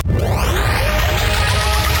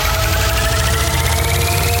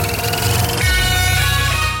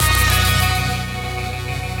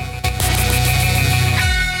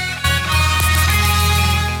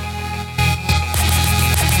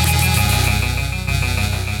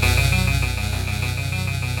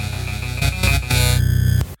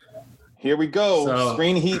here we go. So,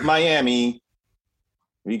 Screen Heat Miami.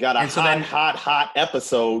 We got a hot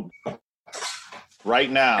episode right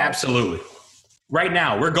now. Absolutely. Right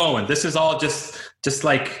now, we're going. This is all just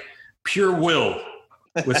like pure will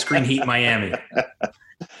with Screen Heat Miami.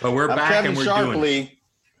 But we're back Kevin and we're Sharpley. doing it.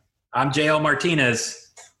 I'm JL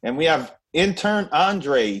Martinez. And we have intern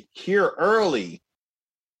Andre here early.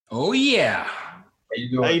 Oh, yeah. How you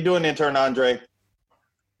doing? How you doing, intern Andre?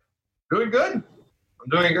 Doing good. I'm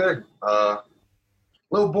doing good. A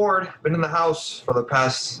little bored. Been in the house for the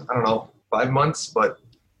past, 5 months, but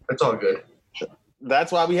it's all good.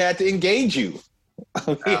 That's why we had to engage you.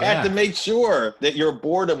 We had to make sure that your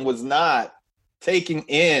boredom was not setting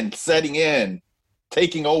in,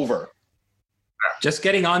 taking over. Just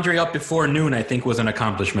getting Andre up before noon, I think, was an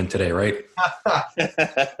accomplishment today, right?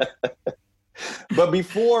 But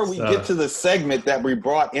before we get to the segment that we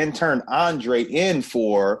brought intern Andre in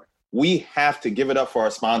for, we have to give it up for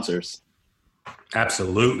our sponsors.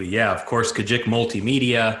 Absolutely. Yeah, of course, Kajik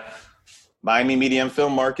Multimedia, Miami Media and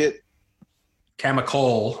Film Market,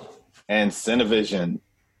 Chemical, and Cinevision.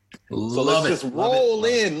 So Love let's it. just roll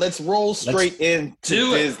in. Let's roll straight into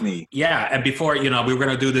do it. Disney. Yeah, and before, we were going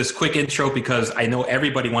to do this quick intro because I know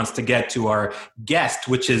everybody wants to get to our guest,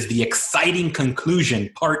 which is the exciting conclusion,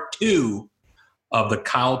 part 2 of the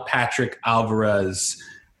Kyle Patrick Alvarez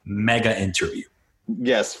mega interview.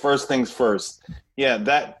 Yes, first things first. Yeah,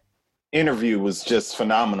 that interview was just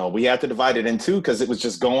phenomenal. We had to divide it in 2 because it was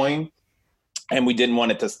just going, and we didn't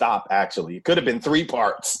want it to stop, actually. It could have been 3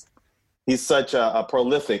 parts. He's such a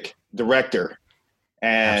prolific director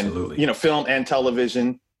and, Absolutely. Film and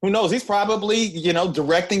television. Who knows? He's probably,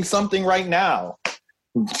 directing something right now.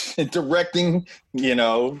 Directing,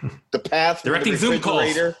 the path from Directing the Zoom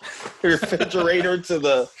calls. refrigerator to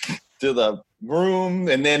the room,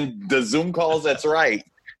 and then the Zoom calls. That's right.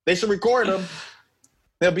 They should record them.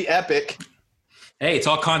 They'll be epic. Hey, it's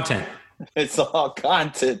all content. It's all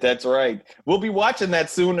content. That's right. We'll be watching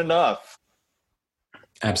that soon enough.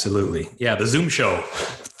 Absolutely. Yeah, the Zoom show.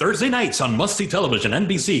 Thursday nights on Must See Television,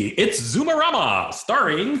 NBC. It's Zoomerama,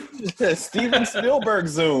 starring Steven Spielberg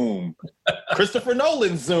Zoom. Christopher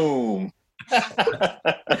Nolan Zoom.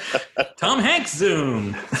 Tom Hanks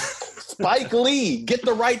Zoom. Spike Lee, Get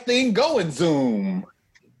the Right Thing Going Zoom.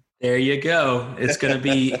 There you go. It's going to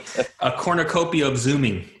be a cornucopia of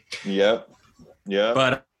Zooming. Yep.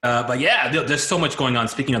 But yeah, there's so much going on.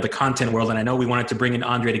 Speaking of the content world, and I know we wanted to bring in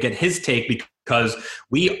Andre to get his take because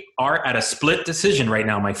we are at a split decision right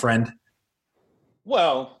now, my friend.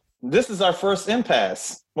 Well, this is our first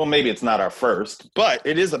impasse. Well, maybe it's not our first, but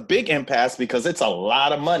it is a big impasse because it's a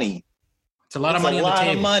lot of money. It's a lot of money on the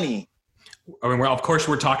table. Of money. I mean, of course,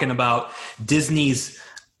 we're talking about Disney's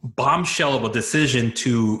bombshell of a decision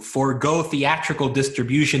to forego theatrical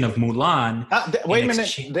distribution of Mulan. Wait a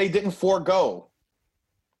minute. They didn't forego.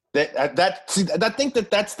 I think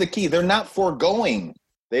that's the key. They're not foregoing.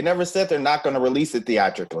 They never said they're not going to release it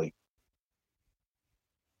theatrically.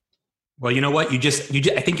 Well, you know what? I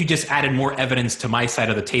think you just added more evidence to my side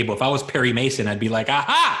of the table. If I was Perry Mason, I'd be like,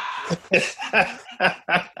 aha!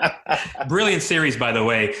 Brilliant series, by the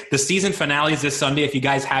way. The season finale is this Sunday. If you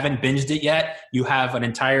guys haven't binged it yet, you have an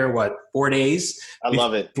entire, 4 days? I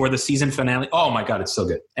love it. For the season finale. Oh, my God, it's so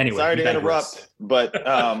good. Anyway. Sorry to interrupt, but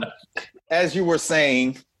as you were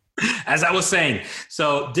saying. As I was saying,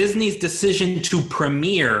 so Disney's decision to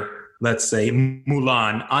premiere, let's say,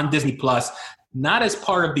 Mulan on Disney Plus, not as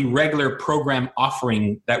part of the regular program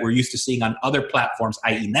offering that we're used to seeing on other platforms,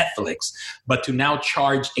 i.e. Netflix, but to now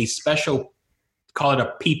charge a special, call it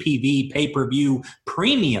a PPV, pay-per-view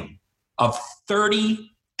premium of $30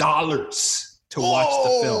 to watch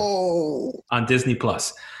the film on Disney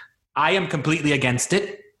Plus. I am completely against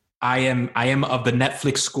it. I am of the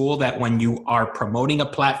Netflix school that when you are promoting a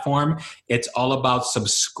platform, it's all about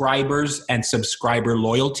subscribers and subscriber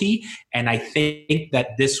loyalty. And I think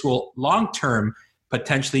that this will long-term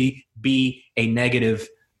potentially be a negative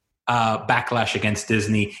backlash against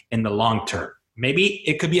Disney in the long term. Maybe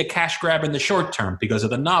it could be a cash grab in the short term because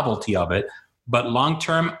of the novelty of it. But long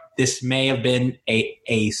term, this may have been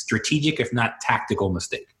a strategic, if not tactical,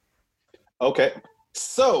 mistake. Okay.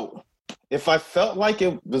 So if I felt like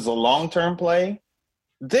it was a long-term play,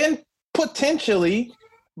 then potentially,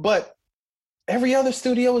 but every other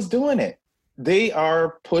studio is doing it. They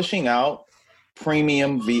are pushing out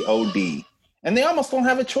premium VOD, and they almost don't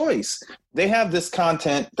have a choice. They have this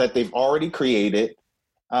content that they've already created.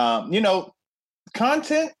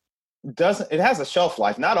 Content it has a shelf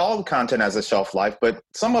life. Not all the content has a shelf life, but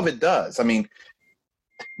some of it does. I mean,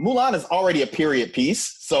 Mulan is already a period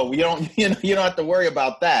piece, so you don't have to worry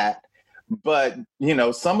about that. But,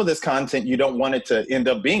 some of this content, you don't want it to end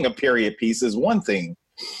up being a period piece is one thing.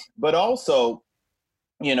 But also,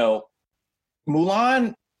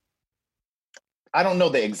 Mulan, I don't know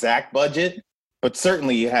the exact budget, but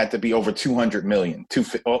certainly it had to be over 200 million,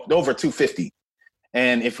 over 250.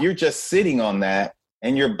 And if you're just sitting on that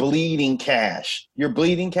and you're bleeding cash,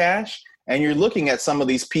 and you're looking at some of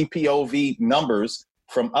these PPOV numbers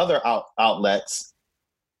from other outlets,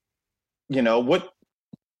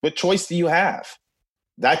 what choice do you have?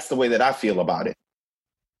 That's the way that I feel about it.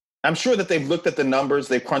 I'm sure that they've looked at the numbers.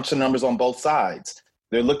 They've crunched the numbers on both sides.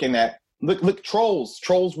 They're looking at, look, Trolls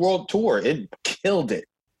World Tour. It killed it.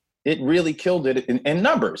 It really killed it in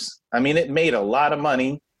numbers. I mean, it made a lot of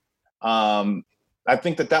money. I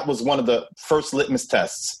think that was one of the first litmus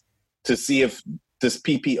tests to see if this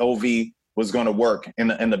PPOV was going to work in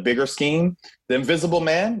the bigger scheme. The Invisible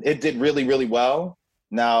Man, it did really, really well.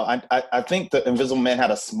 Now, I think the Invisible Man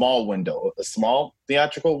had a small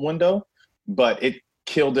theatrical window, but it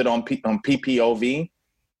killed it on PPOV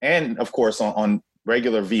and, of course, on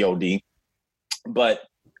regular VOD. But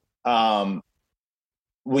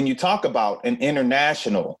when you talk about an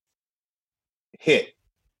international hit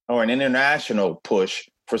or an international push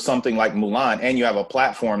for something like Mulan, and you have a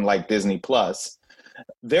platform like Disney Plus,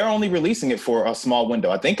 they're only releasing it for a small window.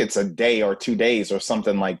 I think it's a day or 2 days or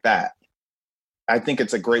something like that. I think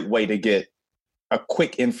it's a great way to get a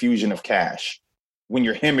quick infusion of cash. When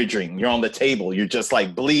you're hemorrhaging, you're on the table, you're just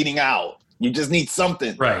like bleeding out. You just need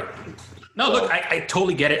something. Right. No, so, look, I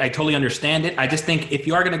totally get it. I totally understand it. I just think if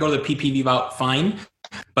you are going to go to the PPV route, fine,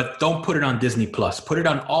 but don't put it on Disney Plus. Put it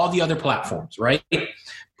on all the other platforms, right?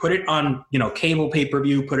 Put it on, cable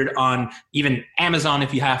pay-per-view, put it on even Amazon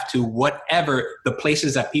if you have to, whatever the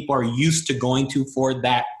places that people are used to going to for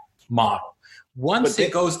that model. Once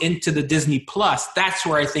it goes into the Disney Plus, that's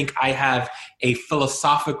where I think I have a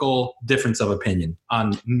philosophical difference of opinion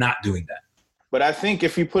on not doing that. But I think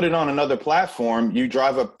if you put it on another platform, you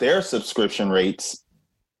drive up their subscription rates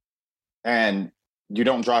and you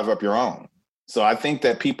don't drive up your own. So I think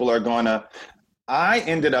that people are going to, I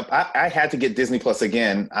had to get Disney Plus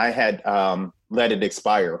again. I had let it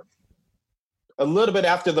expire a little bit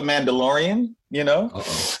after The Mandalorian,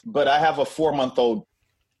 but I have a 4-month-old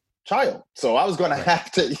child. So I was going to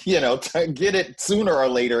have to, to get it sooner or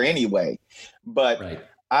later anyway. But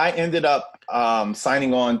I ended up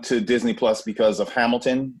signing on to Disney Plus because of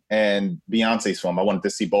Hamilton and Beyonce's film. I wanted to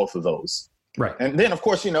see both of those. Right. And then, of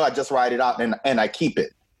course, I just ride it out and I keep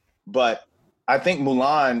it. But I think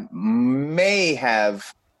Mulan may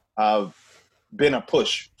have been a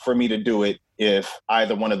push for me to do it if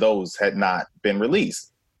either one of those had not been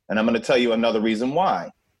released. And I'm going to tell you another reason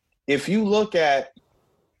why. If you look at,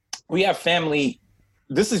 we have family,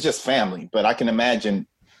 this is just family, but I can imagine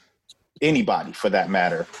anybody for that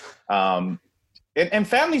matter. And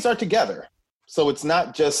families are together. So it's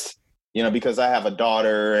not just, because I have a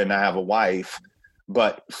daughter and I have a wife,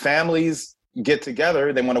 but families get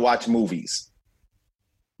together, they want to watch movies.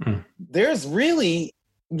 There's really,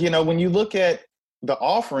 when you look at the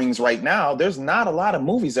offerings right now, there's not a lot of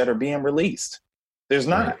movies that are being released. There's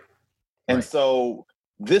not. Right. And so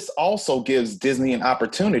this also gives Disney an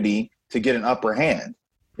opportunity to get an upper hand.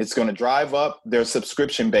 It's going to drive up their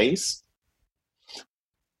subscription base.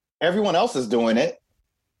 Everyone else is doing it.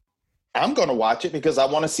 I'm going to watch it because I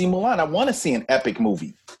want to see Mulan. I want to see an epic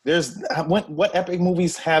movie. What epic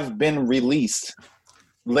movies have been released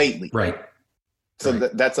lately? Right. So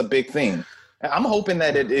that's a big thing. I'm hoping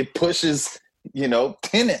that it pushes,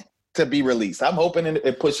 Tenet to be released. I'm hoping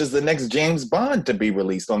it pushes the next James Bond to be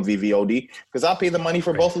released on VVOD because I'll pay the money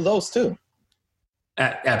for both of those too.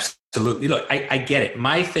 Absolutely. Look, I get it.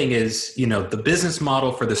 My thing is, the business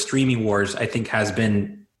model for the streaming wars, I think, has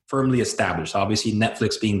been firmly established, obviously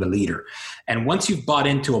Netflix being the leader. And once you've bought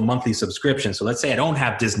into a monthly subscription, so let's say I don't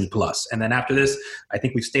have Disney Plus, and then after this, I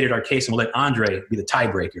think we've stated our case and we'll let Andre be the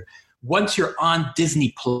tiebreaker. Once you're on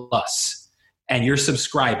Disney Plus and you're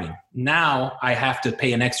subscribing, now I have to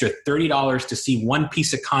pay an extra $30 to see one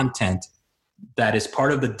piece of content that is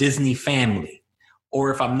part of the Disney family. Or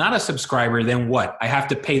if I'm not a subscriber, then what? I have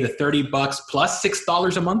to pay the $30 plus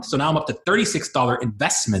 $6 a month. So now I'm up to $36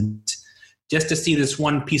 investment just to see this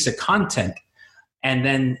one piece of content. And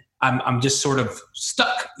then I'm just sort of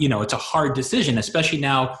stuck. It's a hard decision, especially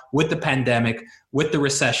now with the pandemic, with the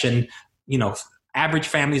recession, average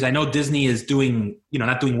families. I know Disney is doing,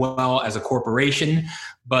 not doing well as a corporation,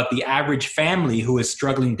 but the average family who is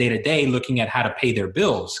struggling day to day looking at how to pay their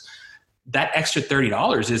bills, that extra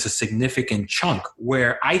 $30 is a significant chunk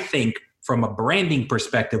where I think from a branding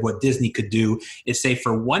perspective, what Disney could do is say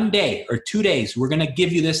for 1 day or 2 days, we're going to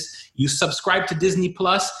give you this. You subscribe to Disney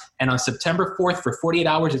Plus, and on September 4th for 48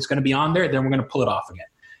 hours, it's going to be on there. Then we're going to pull it off again.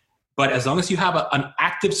 But as long as you have an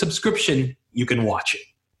active subscription, you can watch it.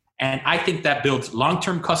 And I think that builds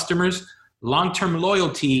long-term customers, long-term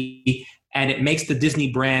loyalty, and it makes the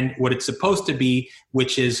Disney brand what it's supposed to be,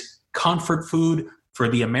 which is comfort food for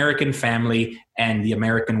the American family and the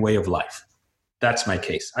American way of life. That's my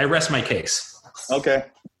case. I rest my case. Okay.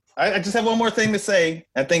 I just have one more thing to say.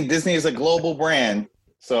 I think Disney is a global brand.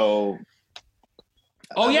 So.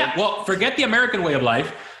 Oh, yeah. Well, forget the American way of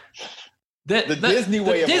life. The Disney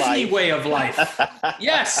way of life.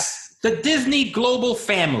 Yes. The Disney global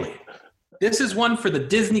family. This is one for the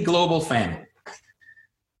Disney global family.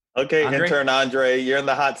 Okay, Andre? Intern Andre, you're in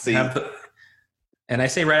the hot seat. And I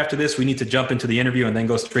say right after this, we need to jump into the interview and then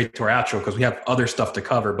go straight to our outro because we have other stuff to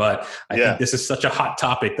cover. But I think this is such a hot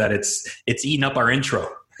topic that it's eating up our intro.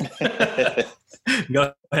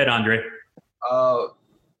 Go ahead, Andre.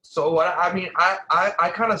 So what I mean,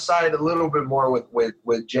 I kind of side a little bit more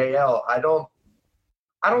with JL. I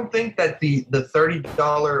don't think that the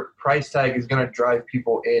 $30 price tag is going to drive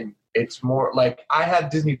people in. It's more like I have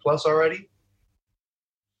Disney Plus already.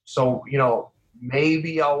 So,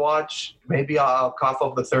 maybe I'll watch, maybe I'll cough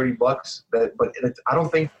up the $30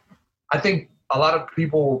 I think a lot of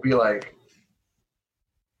people will be like,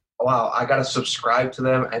 wow, I got to subscribe to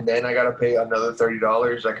them and then I got to pay another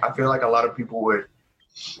 $30. Like, I feel like a lot of people would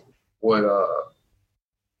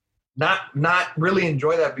not really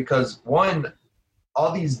enjoy that because one,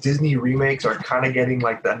 all these Disney remakes are kind of getting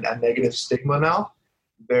like a negative stigma now.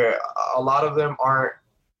 A lot of them aren't.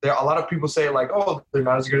 A lot of people say like, oh, they're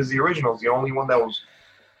not as good as the originals. The only one that was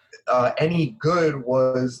any good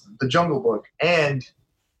was The Jungle Book, and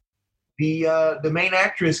the main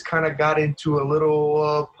actress kind of got into a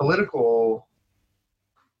little political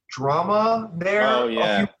drama there. Oh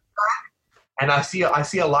yeah. And I see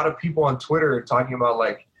a lot of people on Twitter talking about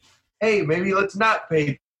like, hey, maybe let's not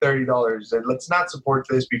pay $30 and let's not support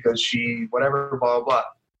this because she whatever blah blah blah.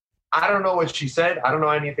 I don't know what she said. I don't know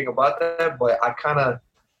anything about that, but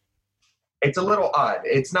it's a little odd.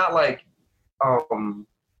 It's not like,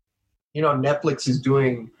 Netflix is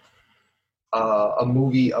doing a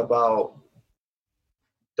movie about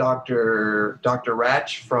Dr.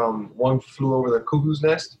 Ratch from One Flew Over the Cuckoo's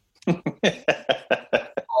Nest. a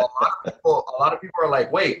lot of people are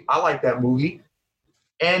like, wait, I like that movie.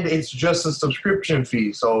 And it's just a subscription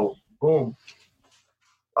fee. So, boom,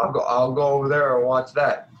 I'll go over there and watch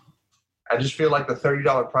that. I just feel like the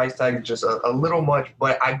 $30 price tag is just a little much,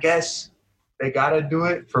 but I guess they got to do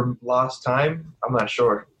it for lost time. I'm not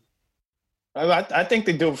sure. I think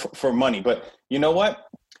they do it for money, but you know what?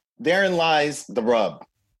 Therein lies the rub.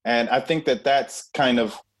 And I think that's kind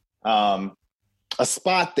of a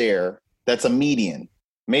spot there that's a median.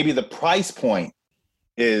 Maybe the price point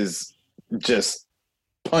is just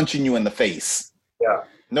punching you in the face. Yeah.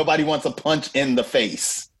 Nobody wants a punch in the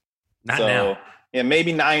face. Not now. Yeah,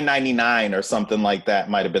 maybe $9.99 or something like that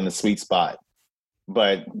might have been the sweet spot.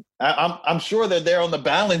 But I'm sure they're there on the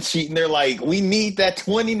balance sheet and they're like, we need that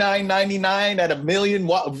 $29.99 at 1 million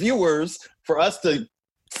viewers for us to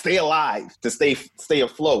stay alive, to stay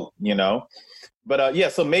afloat,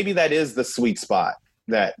 But so maybe that is the sweet spot,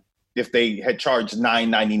 that if they had charged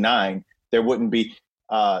 $9.99, there wouldn't be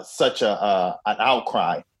such an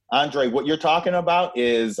outcry. Andre, what you're talking about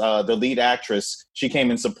is the lead actress. She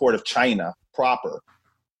came in support of China proper.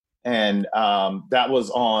 And that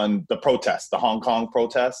was on the protests, the Hong Kong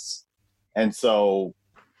protests. And so,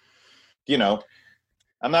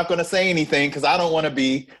 I'm not going to say anything because I don't want to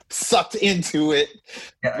be sucked into it,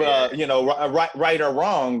 right or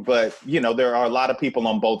wrong. But, there are a lot of people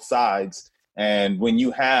on both sides. And when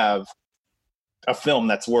you have a film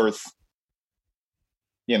that's worth,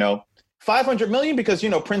 $500 million because,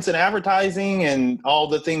 prints and advertising and all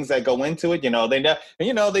the things that go into it, they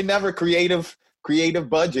never creative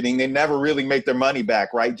budgeting. They never really make their money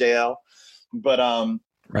back. Right, JL? But,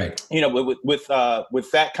 right. With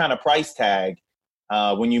that kind of price tag,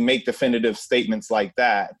 when you make definitive statements like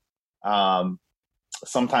that,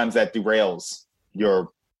 sometimes that derails your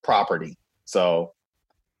property. So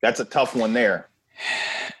that's a tough one there.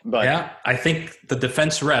 But yeah, I think the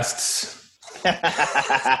defense rests.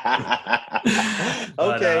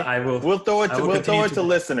 Okay, we'll throw it to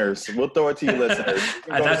listeners. We'll throw it to you listeners.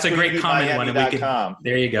 That's a great comment one. And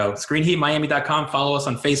there you go. ScreenHeatMiami.com. Follow us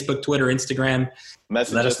on Facebook, Twitter, Instagram.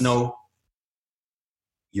 Let us know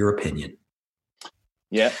your opinion.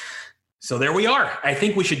 Yeah. So there we are. I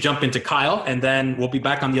think we should jump into Kyle, and then we'll be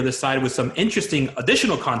back on the other side with some interesting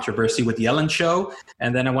additional controversy with the Ellen Show.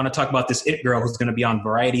 And then I want to talk about this It Girl who's going to be on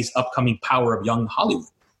Variety's upcoming Power of Young Hollywood.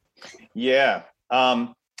 Yeah.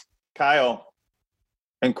 Kyle,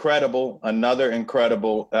 incredible. Another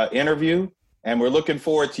incredible interview. And we're looking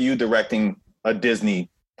forward to you directing a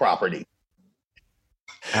Disney property.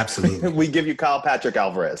 Absolutely. We give you Kyle Patrick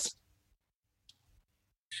Alvarez.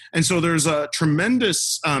 And so there's a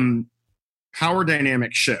tremendous power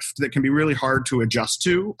dynamic shift that can be really hard to adjust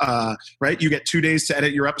to, right? You get 2 days to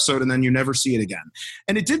edit your episode and then you never see it again.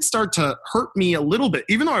 And it did start to hurt me a little bit,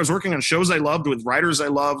 even though I was working on shows I loved with writers I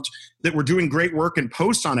loved that were doing great work and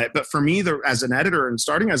post on it. But for me, as an editor and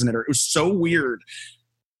starting as an editor, it was so weird.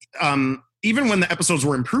 Even when the episodes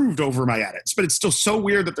were improved over my edits, but it's still so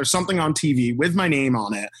weird that there's something on TV with my name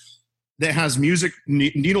on it that has music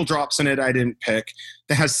needle drops in it I didn't pick,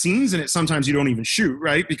 that has scenes in it sometimes you don't even shoot,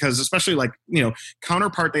 right? Because especially like,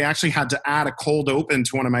 Counterpart, they actually had to add a cold open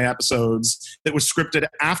to one of my episodes that was scripted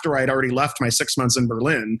after I'd already left my 6 months in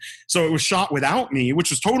Berlin. So it was shot without me,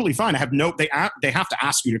 which was totally fine. They have to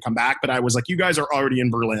ask you to come back, but I was like, you guys are already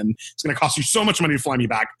in Berlin. It's going to cost you so much money to fly me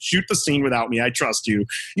back. Shoot the scene without me. I trust you.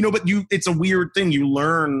 But it's a weird thing. You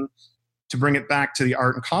learn, to bring it back to the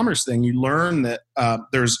art and commerce thing, you learn that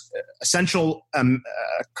there's essential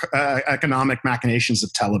economic machinations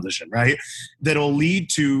of television, right? That'll lead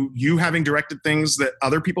to you having directed things that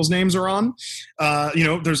other people's names are on.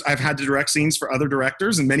 I've had to direct scenes for other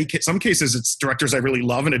directors. In some cases, it's directors I really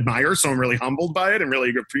love and admire, so I'm really humbled by it and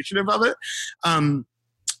really appreciative of it.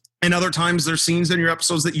 And other times there's scenes in your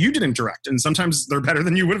episodes that you didn't direct. And sometimes they're better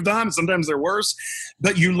than you would have done. Sometimes they're worse.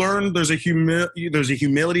 But you learn there's a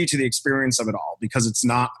humility to the experience of it all, because it's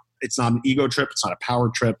not an ego trip. It's not a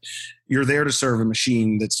power trip. You're there to serve a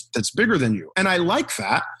machine that's bigger than you. And I like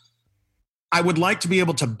that. I would like to be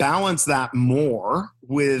able to balance that more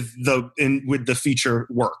with the feature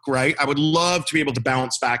work, right? I would love to be able to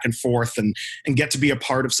bounce back and forth and get to be a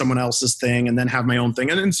part of someone else's thing and then have my own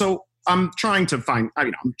thing. And so I'm trying to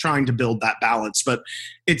build that balance, but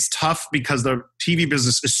it's tough because the TV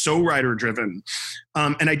business is so writer driven.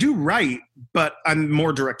 And I do write, but I'm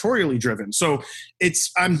more directorially driven. So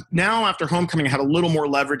I'm now, after Homecoming, I have a little more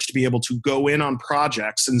leverage to be able to go in on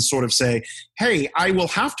projects and sort of say, hey, I will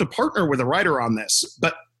have to partner with a writer on this,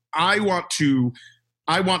 but I want to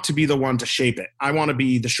be the one to shape it. I want to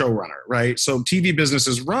be the showrunner, right? So TV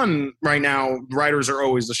businesses run right now, writers are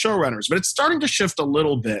always the showrunners, but it's starting to shift a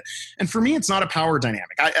little bit. And for me, it's not a power dynamic.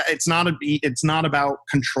 It's not about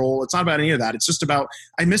control. It's not about any of that. It's just about,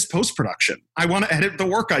 I miss post-production. I want to edit the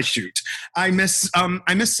work I shoot. I miss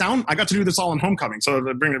sound. I got to do this all in Homecoming, so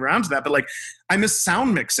to bring it around to that, but I miss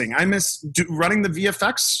sound mixing. I miss running the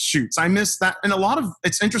VFX shoots. I miss that. And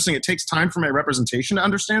it's interesting. It takes time for my representation to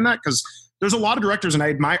understand that, because there's a lot of directors, and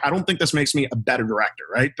I don't think this makes me a better director,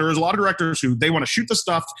 right? There's a lot of directors who they want to shoot the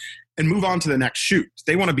stuff and move on to the next shoot.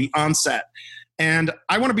 They want to be on set. And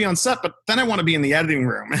I want to be on set, but then I want to be in the editing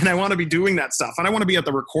room, and I want to be doing that stuff. And I want to be at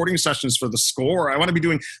the recording sessions for the score. I want to be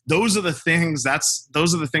doing, those are the things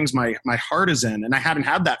my heart is in. And I hadn't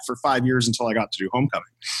had that for 5 years until I got to do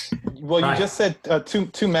Homecoming. Well, you just said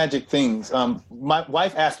two magic things. My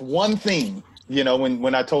wife asked one thing,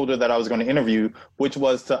 when I told her that I was going to interview, which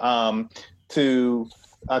was to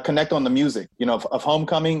connect on the music, of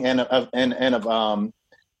Homecoming and of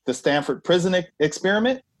the Stanford Prison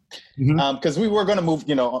Experiment, because we were going to move,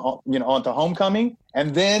 onto Homecoming,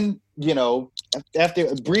 and then, after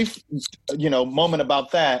a brief, moment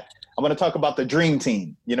about that, I'm going to talk about the Dream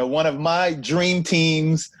Team. One of my dream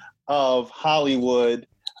teams of Hollywood,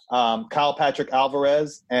 Kyle Patrick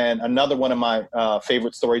Alvarez, and another one of my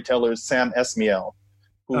favorite storytellers, Sam Esmail,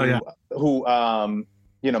 who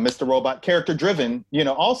Mr. Robot, character driven,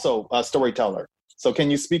 also a storyteller. So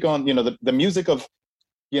can you speak on, the music of,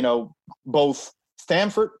 both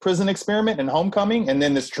Stanford Prison Experiment and Homecoming, and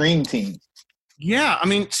then this Dream Team? Yeah, I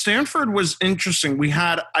mean, Stanford was interesting.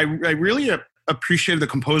 I really appreciated the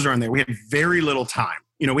composer on there. We had very little time.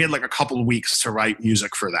 We had like a couple of weeks to write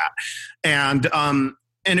music for that.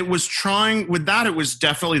 And it was it was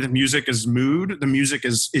definitely, the music is mood. The music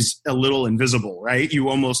is a little invisible, right?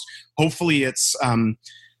 Hopefully it's,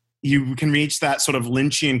 you can reach that sort of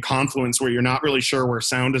Lynchian confluence where you're not really sure where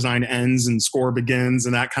sound design ends and score begins,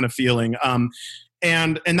 and that kind of feeling.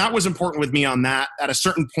 And that was important with me on that. At a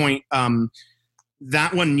certain point,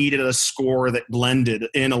 that one needed a score that blended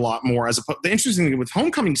in a lot more. The interesting thing with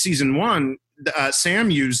Homecoming season 1,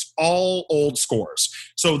 Sam used all old scores.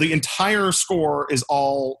 So the entire score is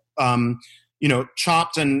all,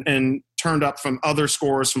 chopped and turned up from other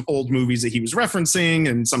scores from old movies that he was referencing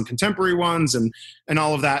and some contemporary ones and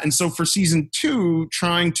all of that. And so for season 2,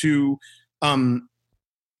 trying to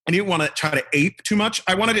I didn't want to try to ape too much.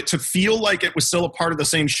 I wanted it to feel like it was still a part of the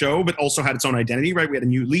same show, but also had its own identity, right? We had a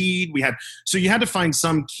new lead. So you had to find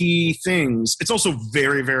some key things. It's also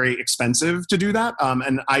very, very expensive to do that.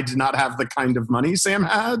 And I did not have the kind of money Sam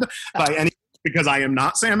had by any, because I am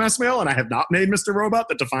not Sam Esmail and I have not made Mr. Robot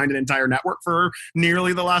that defined an entire network for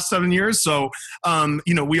nearly the last 7 years. So,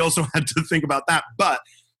 we also had to think about that. But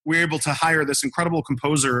we were able to hire this incredible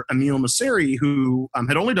composer, Emil Mosseri, who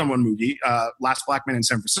had only done one movie, Last Black Man in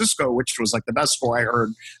San Francisco, which was like the best score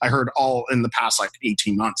I heard all in the past like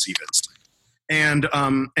 18 months even.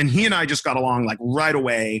 And he and I just got along like right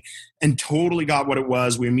away and totally got what it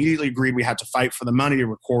was. We immediately agreed we had to fight for the money to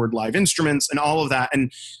record live instruments and all of that.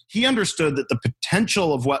 And he understood that the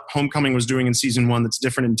potential of what Homecoming was doing in season 1 that's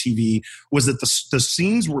different in TV was that the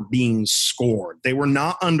scenes were being scored. They were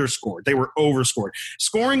not underscored. They were overscored.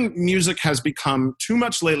 Scoring music has become too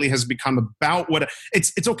much lately, has become about what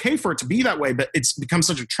it's okay for it to be that way, but it's become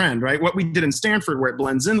such a trend, right? What we did in Stanford, where it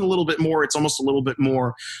blends in a little bit more, it's almost a little bit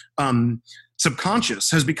more subconscious,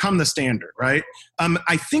 has become the standard, right?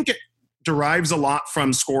 I think it derives a lot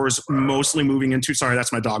from scores mostly moving into, sorry,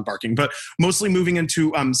 that's my dog barking, but mostly moving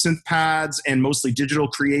into synth pads and mostly digital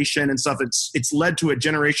creation and stuff. It's led to a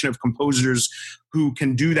generation of composers who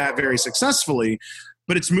can do that very successfully,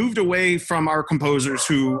 but it's moved away from our composers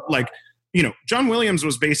who John Williams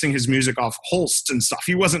was basing his music off Holst and stuff.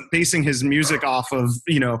 He wasn't basing his music off of,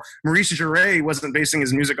 Maurice Jarre wasn't basing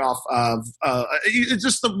his music off of, it's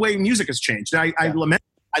just the way music has changed.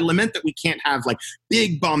 I lament that we can't have like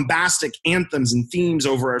big bombastic anthems and themes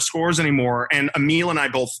over our scores anymore. And Emil and I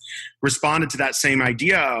both responded to that same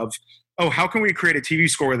idea of, how can we create a TV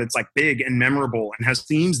score that's like big and memorable and has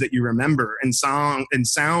themes that you remember and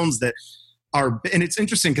sounds that and it's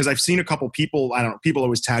interesting because I've seen a couple people, people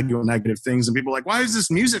always tag you on negative things and people are like, why is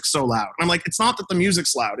this music so loud? And I'm like, it's not that the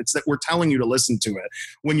music's loud. It's that we're telling you to listen to it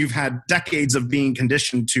when you've had decades of being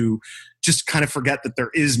conditioned to just kind of forget that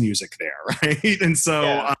there is music there. Right. And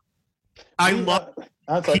so I love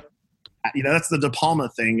that's the De Palma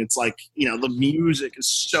thing. It's like, the music is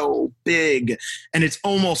so big and it's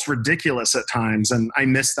almost ridiculous at times. And I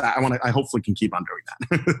miss that. I hopefully can keep on doing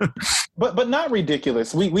that. but not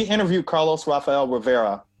ridiculous. We interviewed Carlos Rafael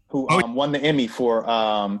Rivera, who won the Emmy for,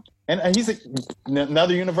 and he's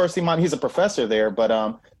another University of Miami. He's a professor there,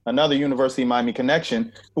 but another University of Miami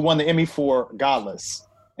connection, who won the Emmy for Godless.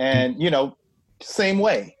 And, same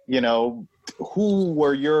way, who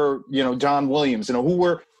were your, John Williams, who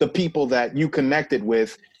were the people that you connected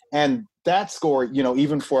with, and that score,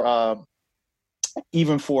 even for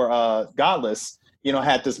Godless,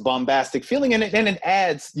 had this bombastic feeling, and it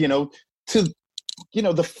adds, to,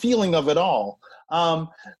 the feeling of it all.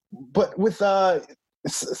 But with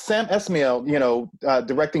Sam Esmail,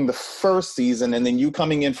 directing the first season, and then you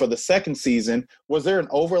coming in for the second season, was there an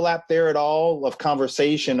overlap there at all of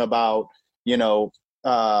conversation about,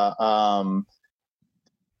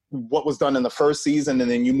 what was done in the first season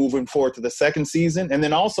and then you moving forward to the second season? And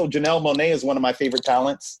then also Janelle Monáe is one of my favorite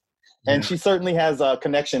talents. And she certainly has a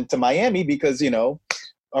connection to Miami because,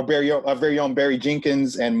 our very own Barry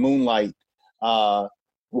Jenkins and Moonlight.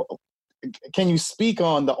 Can you speak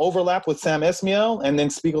on the overlap with Sam Esmail and then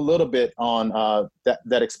speak a little bit on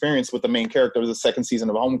that experience with the main character of the second season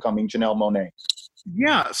of Homecoming, Janelle Monáe?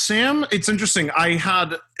 Yeah, Sam, it's interesting. I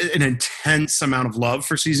had an intense amount of love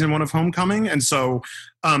for season 1 of Homecoming. And so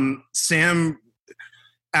Sam,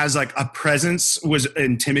 as like a presence, was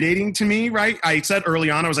intimidating to me, right? I said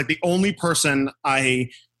early on, I was like, the only person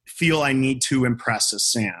I feel I need to impress is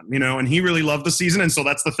Sam, and he really loved the season. And so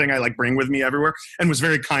that's the thing I like bring with me everywhere and was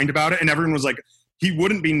very kind about it. And everyone was like, he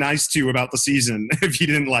wouldn't be nice to you about the season if he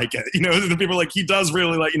didn't like it. The people are like, he does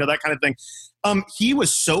really like, that kind of thing. He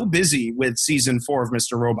was so busy with season 4 of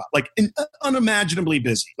Mr. Robot, like unimaginably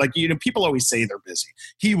busy. Like, people always say they're busy.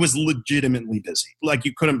 He was legitimately busy, like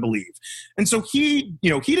you couldn't believe. And so he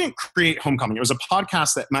didn't create Homecoming. It was a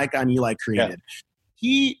podcast that Micah and Eli created. Yeah.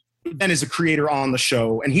 He then is a creator on the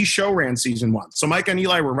show, and he show ran season 1. So Micah and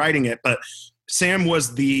Eli were writing it, but Sam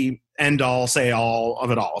was the end all, say all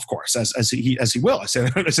of it all, of course, as he will. I say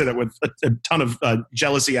that with a ton of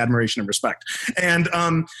jealousy, admiration, and respect. And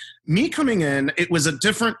me coming in, it was a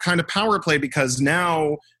different kind of power play because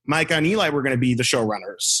now Micah and Eli were going to be the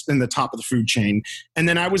showrunners in the top of the food chain, and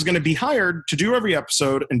then I was going to be hired to do every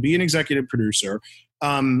episode and be an executive producer.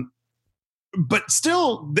 but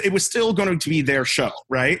still, it was still going to be their show,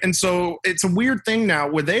 right? And so it's a weird thing now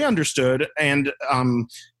where they understood, and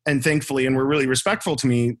thankfully, and were really respectful to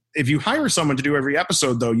me, if you hire someone to do every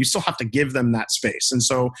episode, though, you still have to give them that space. And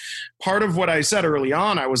so part of what I said early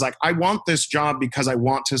on, I was like, I want this job because I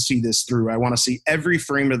want to see this through. I want to see every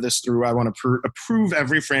frame of this through. I want to approve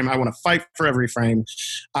every frame. I want to fight for every frame.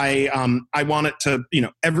 I want it to,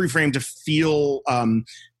 every frame to feel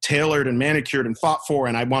tailored and manicured and fought for,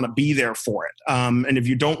 and I want to be there for it. And if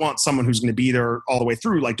you don't want someone who's going to be there all the way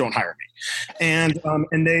through, like, don't hire me. And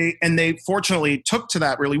they fortunately took to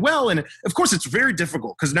that really well. And of course, it's very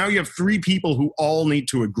difficult because now you have three people who all need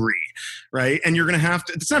to agree, right? And you're going to have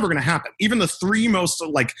to. It's never going to happen. Even the three most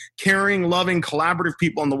like caring, loving, collaborative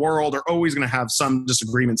people in the world are always going to have some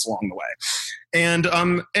disagreements along the way. And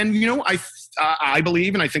I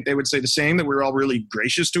believe, and I think they would say the same, that we're all really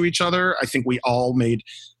gracious to each other. I think we all made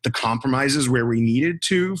the compromises where we needed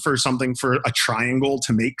to for a triangle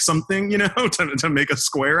to make something, to make a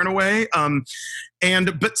square in a way.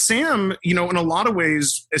 But Sam, in a lot of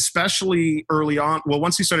ways, especially early on, well,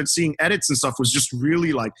 once he started seeing edits and stuff, was just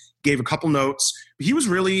really like, gave a couple notes. He was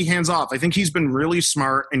really hands off. I think he's been really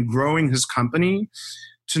smart in growing his company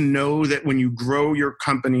to know that when you grow your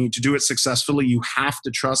company to do it successfully, you have to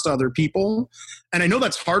trust other people. And I know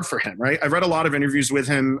that's hard for him, right? I've read a lot of interviews with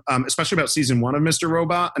him, especially about season 1 of Mr.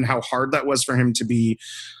 Robot and how hard that was for him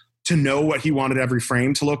to know what he wanted every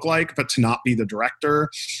frame to look like, but to not be the director,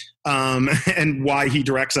 and why he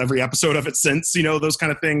directs every episode of it since, those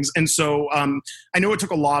kind of things. And so I know it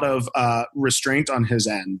took a lot of restraint on his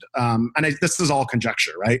end. This is all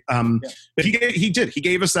conjecture, right? But he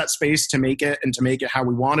gave us that space to make it and to make it how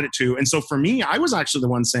we wanted it to. And so for me, I was actually the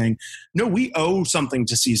one saying, no, we owe something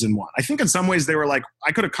to season 1. I think in some ways they were like,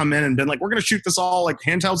 I could have come in and been like, we're going to shoot this all like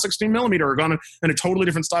handheld 16 millimeter or gone in a totally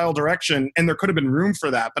different style direction. And there could have been room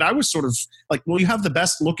for that. But I was sort of like, well, you have the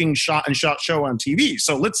best looking shot show on TV.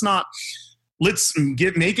 So let's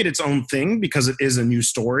make it its own thing because it is a new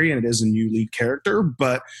story and it is a new lead character.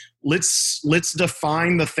 But let's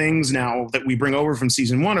define the things now that we bring over from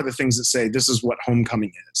season 1 are the things that say this is what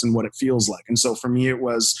Homecoming is and what it feels like. And so for me, it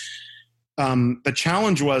was the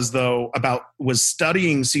challenge was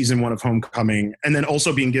studying season 1 of Homecoming and then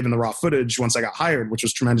also being given the raw footage once I got hired, which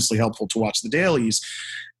was tremendously helpful to watch the dailies.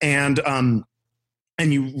 And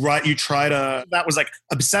you try to, that was like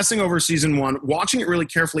obsessing over season 1, watching it really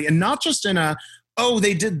carefully, and not just in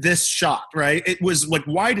they did this shot, right? It was like,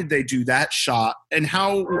 why did they do that shot? And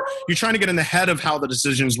how you're trying to get in the head of how the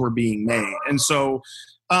decisions were being made. And so,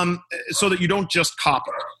 so that you don't just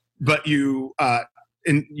copy, but you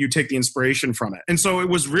take the inspiration from it. And so it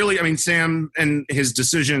was really, Sam and his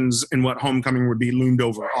decisions in what Homecoming would be loomed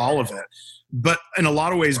over all of it. But in a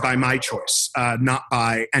lot of ways by my choice, not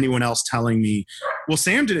by anyone else telling me, well,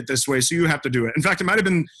 Sam did it this way, so you have to do it. In fact, it might have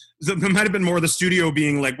been more the studio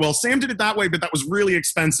being like, well, Sam did it that way, but that was really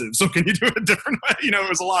expensive, so can you do it a different way? It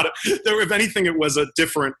was a lot of, if anything, it was a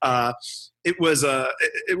different, it was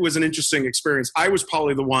an interesting experience. I was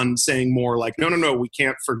probably the one saying more like, no, we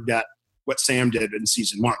can't forget what Sam did in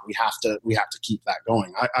season 1. We have to keep that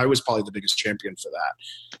going. I was probably the biggest champion for that.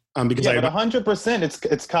 Because but 100%,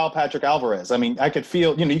 it's Kyle Patrick Alvarez. I could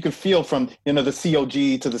feel, you could feel from, the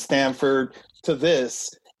COG to the Stanford to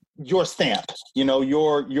this, your stamp,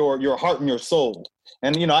 your heart and your soul.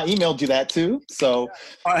 And, I emailed you that too. So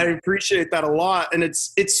I appreciate that a lot. And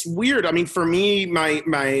it's weird. For me,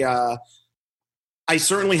 I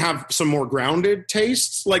certainly have some more grounded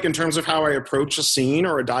tastes, like in terms of how I approach a scene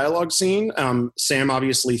or a dialogue scene. Sam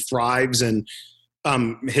obviously thrives in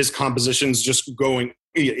his compositions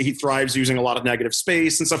he thrives using a lot of negative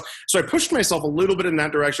space and stuff. So I pushed myself a little bit in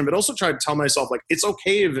that direction, but also tried to tell myself, like, it's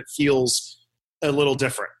okay if it feels a little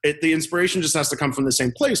different. The inspiration just has to come from the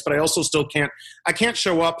same place, but I also still can't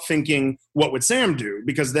show up thinking, what would Sam do?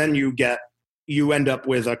 Because then you end up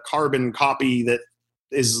with a carbon copy that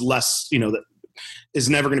is less, that is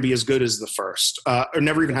never going to be as good as the first, or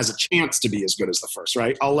never even has a chance to be as good as the first,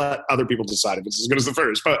 right? I'll let other people decide if it's as good as the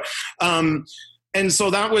first. But and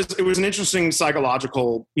so it was an interesting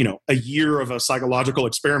psychological, a year of a psychological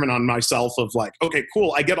experiment on myself of like, okay,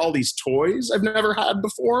 cool. I get all these toys I've never had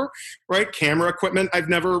before, right? Camera equipment I've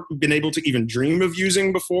never been able to even dream of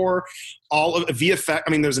using before. All of VFX.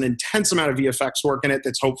 There's an intense amount of VFX work in it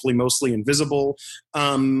that's hopefully mostly invisible,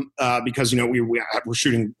 because we're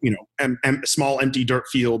shooting small empty dirt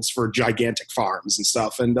fields for gigantic farms and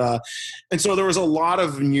stuff, and so there was a lot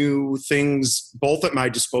of new things both at my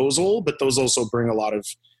disposal, but those also bring a lot of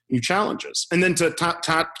new challenges. And then to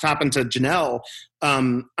tap into Janelle,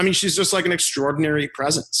 she's just like an extraordinary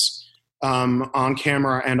presence on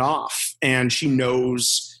camera and off, and she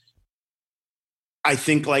knows I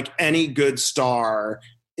think like any good star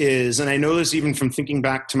is, and I know this even from thinking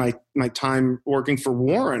back to my time working for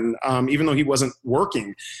Warren, even though he wasn't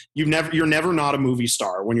working, you're never not a movie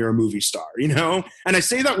star when you're a movie star, you know? And I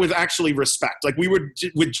say that with actually respect. Like we would,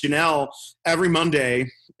 with Janelle every Monday,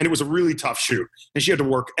 and it was a really tough shoot, and she had to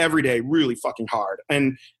work every day really fucking hard.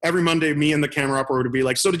 And every Monday, me and the camera operator would be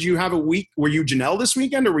like, so did you have a week? Were you Janelle this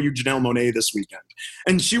weekend or were you Janelle Monáe this weekend?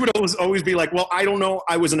 And she would always be like, well, I don't know.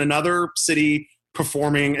 I was in another city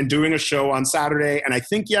performing and doing a show on Saturday, and I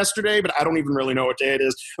think yesterday, but I don't even really know what day it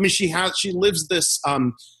is. I mean, she lives this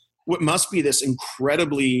what must be this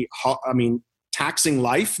incredibly taxing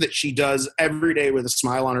life that she does every day with a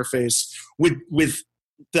smile on her face, with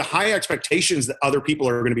the high expectations that other people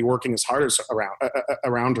are going to be working as hard as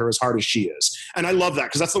around her as hard as she is. And I love that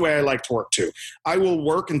because that's the way I like to work too. I will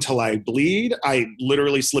work until I bleed. I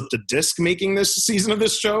literally slipped a disc making this season of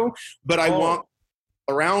this show, but I want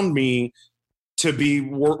around me to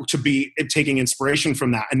be taking inspiration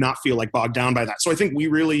from that and not feel like bogged down by that. So I think we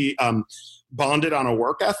really bonded on a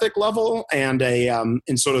work ethic level and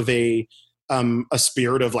in sort of a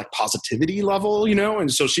spirit of like positivity level, you know?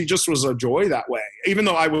 And so she just was a joy that way, even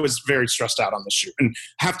though I was very stressed out on the shoot and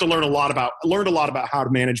have to learned a lot about how to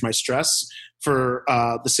manage my stress for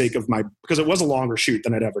the sake of because it was a longer shoot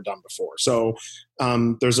than I'd ever done before. So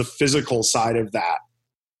there's a physical side of that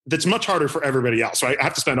that's much harder for everybody else. Right? I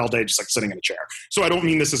have to spend all day just like sitting in a chair. So I don't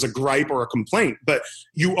mean this as a gripe or a complaint, but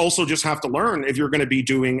you also just have to learn if you're going to be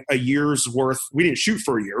doing a year's worth. We didn't shoot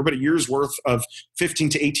for a year, but a year's worth of 15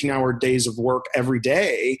 to 18-hour days of work every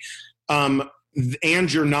day. And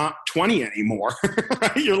you're not 20 anymore,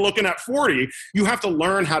 right? You're looking at 40. You have to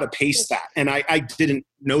learn how to pace that. And I didn't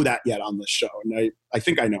know that yet on this show. And I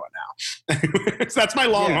think I know it now. So that's my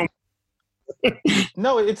long home.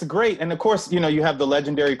 No, it's great. And of course, you know, you have the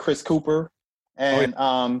legendary Chris Cooper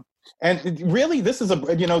and really this is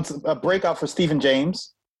it's a breakout for Stephen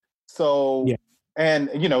James. So, and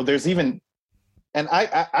you know, there's even, and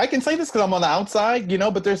I can say this because I'm on the outside, you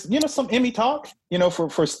know, but there's, you know, some Emmy talk, you know,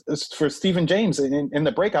 for Stephen James in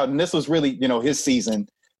the breakout. And this was really, you know, his season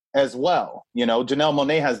as well. You know, Janelle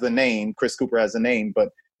Monáe has the name, Chris Cooper has the name, but,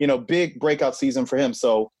 you know, big breakout season for him.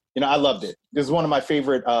 So, you know, I loved it. This is one of my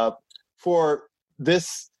favorite, for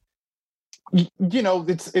this, you know,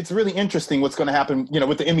 it's really interesting what's going to happen, you know,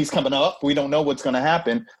 with the Emmys coming up. We don't know what's going to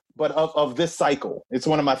happen, but of this cycle, it's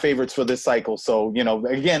one of my favorites for this cycle. So, you know,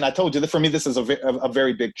 again, I told you that for me, this is a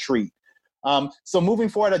very big treat. So moving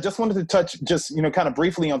forward, I just wanted to touch just, you know, kind of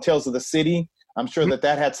briefly on Tales of the City. I'm sure that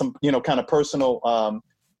had some, you know, kind of personal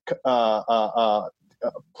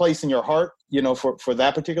place in your heart, you know, for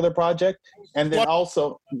that particular project. And then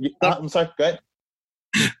also, I'm sorry, go ahead.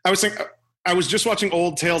 I was just watching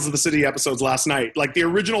old Tales of the City episodes last night. Like the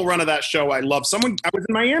original run of that show, I love. I was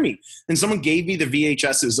in Miami, and someone gave me the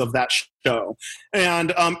VHSs of that show,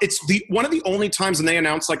 and it's one of the only times when they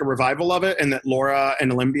announced like a revival of it, and that Laura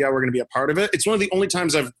and Olympia were going to be a part of it. It's one of the only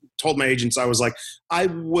times I've told my agents I was like, I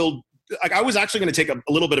was actually going to take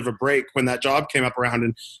a little bit of a break when that job came up around,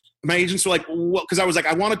 and my agents were like, well, because I was like,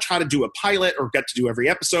 I want to try to do a pilot or get to do every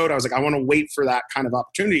episode. I was like, I want to wait for that kind of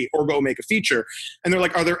opportunity or go make a feature. And they're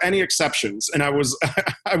like, are there any exceptions? And I was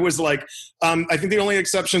like, I think the only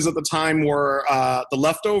exceptions at the time were The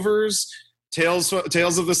Leftovers, Tales of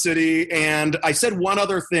the City, and I said one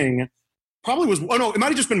other thing. Probably was, oh no, it might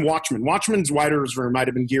have just been Watchmen. Watchmen's writers' room might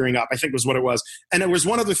have been gearing up, I think was what it was. And there was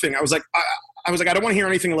one other thing. I was like, I don't want to hear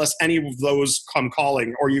anything unless any of those come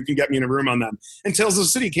calling, or you can get me in a room on them. And Tales of the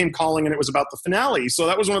City came calling, and it was about the finale. So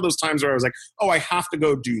that was one of those times where I was like, oh, I have to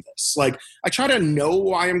go do this. Like, I try to know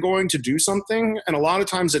why I'm going to do something, and a lot of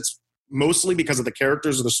times it's mostly because of the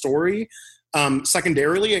characters of the story.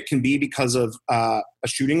 Secondarily, it can be because of a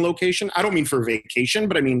shooting location. I don't mean for a vacation,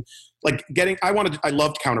 but I mean like I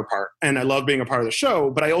loved Counterpart and I loved being a part of the show,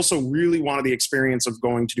 but I also really wanted the experience of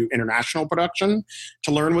going to do international production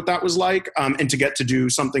to learn what that was like, and to get to do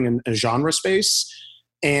something in a genre space.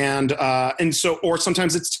 And so, or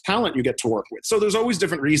sometimes it's talent you get to work with. So there's always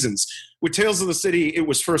different reasons. With Tales of the City, it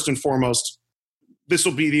was first and foremost, this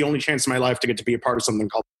will be the only chance in my life to get to be a part of something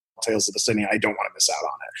called Tales of the City. I don't want to miss out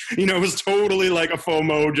on it. You know, it was totally like a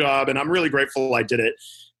FOMO job, and I'm really grateful I did it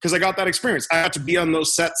because I got that experience. I got to be on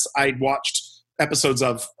those sets I'd watched episodes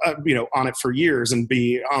of, on it for years, and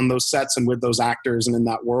be on those sets and with those actors and in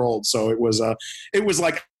that world. So it was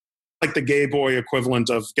like the gay boy equivalent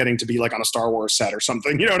of getting to be like on a Star Wars set or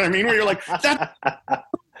something. You know what I mean? Where you're like, that.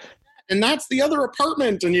 And that's the other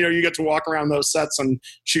apartment. And, you know, you get to walk around those sets and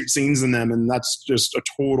shoot scenes in them. And that's just a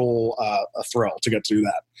total a thrill to get to do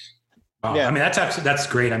that. Yeah. I mean, that's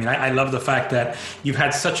great. I mean, I love the fact that you've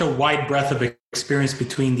had such a wide breadth of experience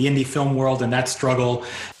between the indie film world and that struggle,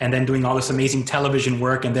 and then doing all this amazing television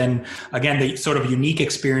work, and then again the sort of unique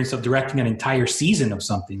experience of directing an entire season of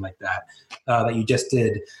something like that that you just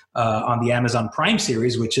did on the Amazon Prime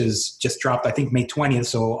series, which is just dropped, I think, May 20th.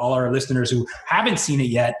 So all our listeners who haven't seen it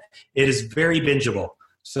yet, it is very bingeable.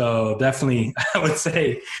 So definitely, I would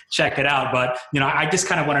say check it out. But, I just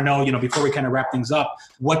kind of want to know, before we kind of wrap things up,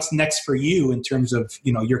 what's next for you in terms of,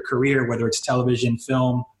 your career, whether it's television,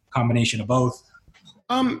 film, combination of both?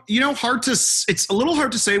 It's a little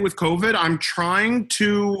hard to say with COVID. I'm trying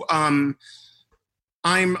to, I'm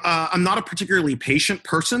not a particularly patient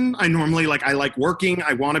person. I normally I like working.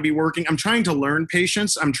 I want to be working. I'm trying to learn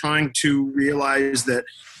patience. I'm trying to realize that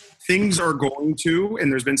things are going to,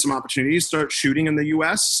 and there's been some opportunities, start shooting in the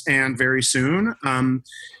US and very soon.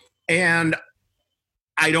 And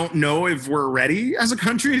I don't know if we're ready as a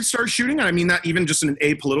country to start shooting. And I mean that even just in an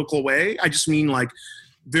apolitical way. I just mean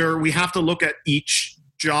we have to look at each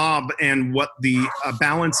job and what the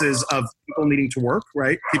balance is of people needing to work,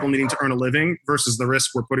 right? People needing to earn a living versus the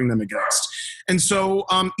risk we're putting them against. And so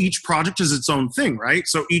each project is its own thing, right?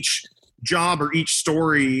 So each job or each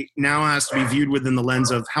story now has to be viewed within the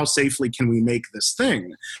lens of how safely can we make this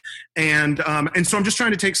thing. And so I'm just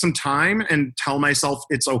trying to take some time and tell myself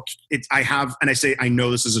it's okay. I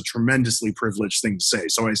know this is a tremendously privileged thing to say.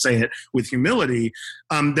 So I say it with humility,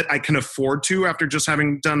 that I can afford to, after just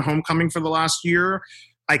having done Homecoming for the last year,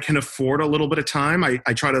 I can afford a little bit of time. I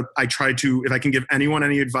try to, if I can give anyone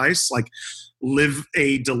any advice, live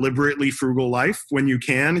a deliberately frugal life when you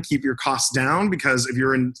can. Keep your costs down, because if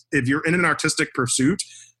you're in an artistic pursuit,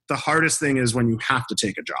 the hardest thing is when you have to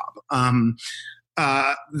take a job.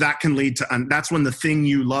 That can lead to, that's when the thing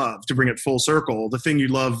you love, to bring it full circle, the thing you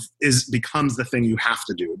love becomes the thing you have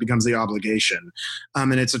to do. It becomes the obligation.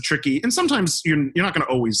 And it's a tricky, and sometimes you're not going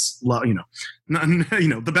to always love,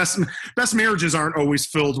 the best marriages aren't always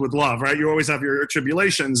filled with love, right? You always have your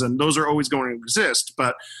tribulations, and those are always going to exist.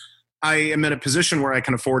 But I am in a position where I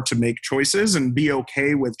can afford to make choices and be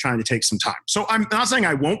okay with trying to take some time. So I'm not saying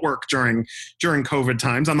I won't work during COVID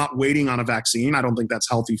times. I'm not waiting on a vaccine. I don't think that's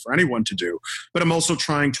healthy for anyone to do. But I'm also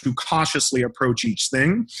trying to cautiously approach each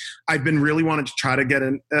thing. I've been really wanting to try to get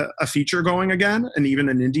a feature going again, and even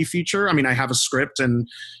an indie feature. I mean, I have a script and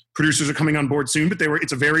producers are coming on board soon, but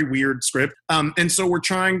it's a very weird script. And so we're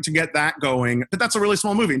trying to get that going. But that's a really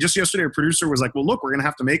small movie. And just yesterday, a producer was like, well, look, we're going to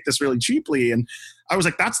have to make this really cheaply. And I was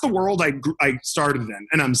like, that's the world I started in.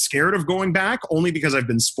 And I'm scared of going back, only because I've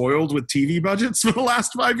been spoiled with TV budgets for the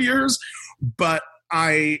last 5 years. But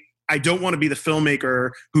I don't want to be the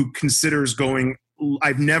filmmaker who considers going.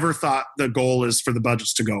 I've never thought the goal is for the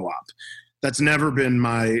budgets to go up. That's never been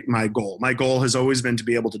my goal. My goal has always been to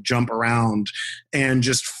be able to jump around and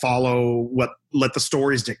just let the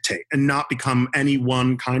stories dictate, and not become any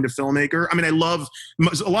one kind of filmmaker. I mean, a lot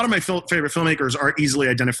of my favorite filmmakers are easily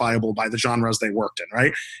identifiable by the genres they worked in,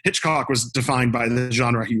 right? Hitchcock was defined by the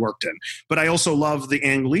genre he worked in. But I also love the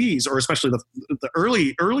Ang Lees, or especially the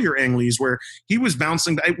earlier Ang Lees, where he was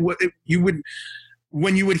bouncing.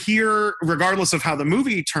 When you would hear, regardless of how the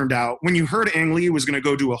movie turned out, when you heard Ang Lee was going to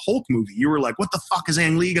go do a Hulk movie, you were like, what the fuck is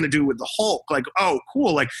Ang Lee going to do with the Hulk? Oh,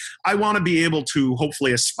 cool. I want to be able to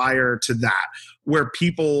hopefully aspire to that, where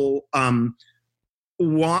people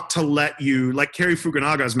want to let you, like Cary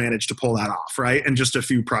Fukunaga's managed to pull that off, right? And just a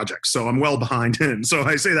few projects. So I'm well behind him. So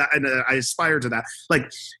I say that, and I aspire to that.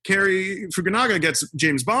 Cary Fukunaga gets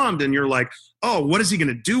James Bond, and you're like, oh, what is he going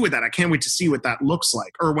to do with that? I can't wait to see what that looks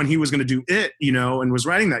like. Or when he was going to do It, and was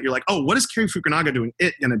writing that, you're like, oh, what is Cary Fukunaga doing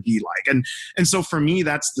It going to be like? And so for me,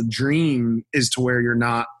 that's the dream, is to where you're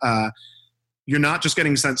not just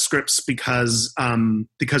getting sent scripts because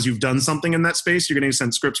you've done something in that space. You're getting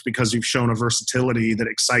sent scripts because you've shown a versatility that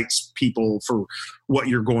excites people for what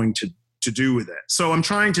you're going to do with it. So I'm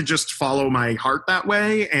trying to just follow my heart that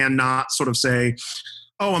way, and not sort of say,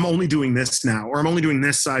 oh, I'm only doing this now, or I'm only doing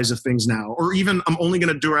this size of things now, or even I'm only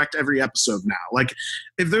going to direct every episode now.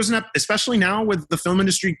 If there's especially now with the film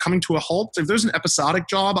industry coming to a halt, if there's an episodic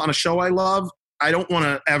job on a show I love, I don't want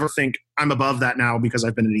to ever think I'm above that now because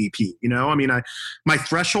I've been an EP. I mean, my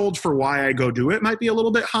threshold for why I go do it might be a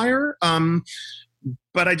little bit higher.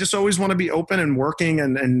 But I just always want to be open and working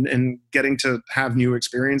and getting to have new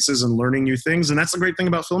experiences and learning new things. And that's the great thing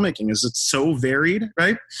about filmmaking, is it's so varied,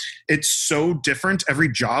 right? It's so different. Every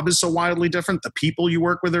job is so wildly different. The people you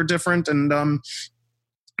work with are different. And,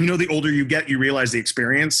 the older you get, you realize the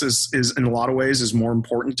experience is in a lot of ways is more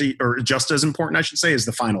important or just as important, I should say, as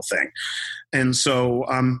the final thing. And so,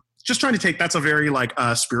 just trying to take, that's a very like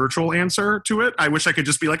spiritual answer to it. I wish I could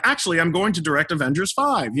just be like, actually, I'm going to direct Avengers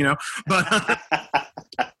 5, you know, but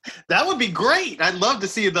that would be great. I'd love to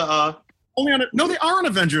see the, only on it. No, they are on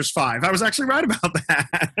Avengers 5. I was actually right about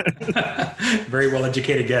that. Very well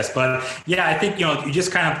educated guess. But yeah, I think, you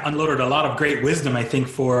just kind of unloaded a lot of great wisdom, I think,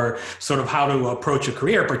 for sort of how to approach a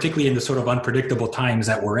career, particularly in the sort of unpredictable times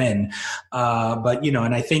that we're in. But,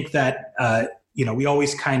 and I think that, we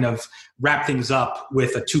always kind of wrap things up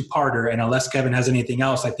with a two-parter. And unless Kevin has anything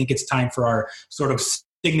else, I think it's time for our sort of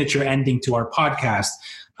signature ending to our podcast.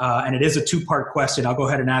 And it is a two-part question. I'll go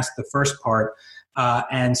ahead and ask the first part.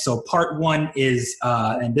 And so part one is,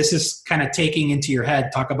 and this is kind of taking into your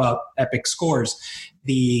head, talk about epic scores,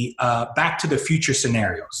 the Back to the Future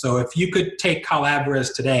scenario. So if you could take Kyle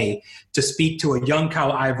Alvarez today to speak to a young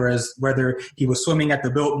Kyle Alvarez, whether he was swimming at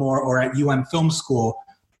the Biltmore or at UM Film School,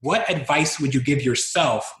 what advice would you give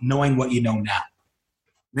yourself knowing what you know now?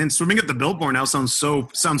 Man, swimming at the Biltmore now sounds so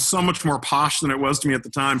much more posh than it was to me at the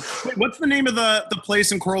time. Wait, what's the name of the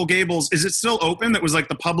place in Coral Gables? Is it still open? That was like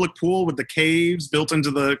the public pool with the caves built into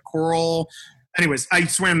the coral. Anyways, I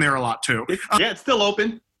swam there a lot too. Yeah, it's still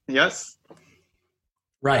open. Yes.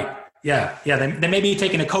 Right. Yeah. They may be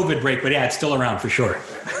taking a COVID break, but yeah, it's still around for sure.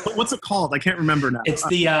 What's it called? I can't remember now. It's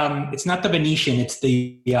the it's not the Venetian. It's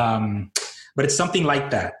the but it's something like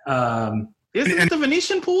that. Isn't it the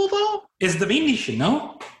Venetian pool though? Is the Venetian,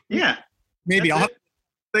 no? Yeah. Maybe I'll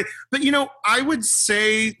but I would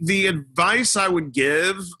say the advice I would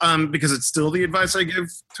give, because it's still the advice I give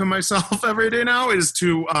to myself every day now, is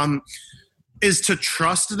to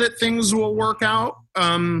trust that things will work out.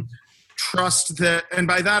 Trust that, and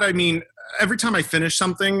by that I mean every time I finish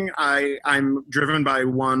something, I'm driven by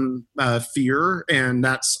one fear, and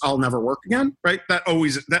that's I'll never work again. Right? That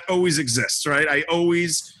always exists. Right? I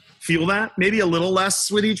always feel that, maybe a little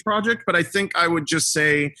less with each project, but I think I would just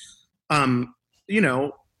say,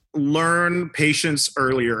 learn patience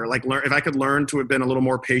earlier. Like, if I could learn to have been a little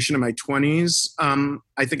more patient in my 20s,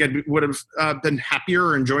 I think I would have been happier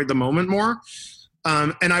or enjoyed the moment more.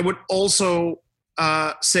 And I would also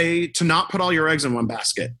say to not put all your eggs in one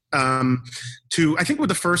basket. I think with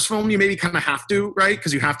the first film, you maybe kind of have to, right?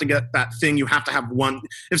 Because you have to get that thing. You have to have one.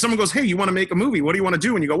 If someone goes, "Hey, you want to make a movie? What do you want to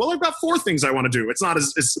do?" And you go, "Well, I've got 4 things I want to do." It's not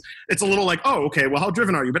as it's a little like, "Oh, okay. Well, how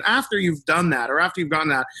driven are you?" But after you've done that, or after you've gotten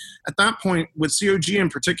that, at that point with COG in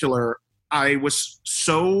particular, I was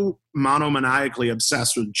so monomaniacally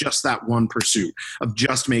obsessed with just that one pursuit of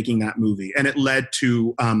just making that movie. And it led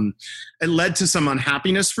to some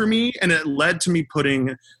unhappiness for me. And it led to me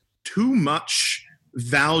putting too much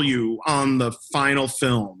value on the final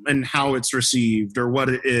film and how it's received or what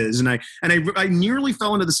it is. And I nearly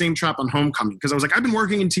fell into the same trap on Homecoming, because I was like, I've been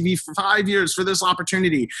working in TV for 5 years for this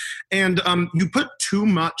opportunity. And you put too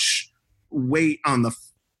much weight on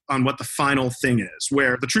what the final thing is,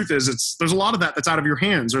 where the truth is there's a lot of that's out of your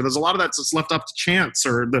hands, or there's a lot of that's left up to chance,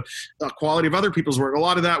 or the quality of other people's work. A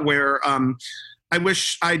lot of that where I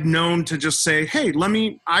wish I'd known to just say, hey,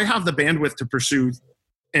 I have the bandwidth to pursue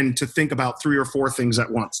and to think about 3 or 4 things at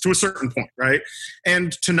once to a certain point, right?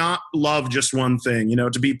 And to not love just one thing,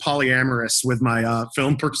 to be polyamorous with my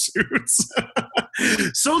film pursuits.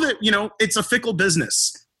 So that, it's a fickle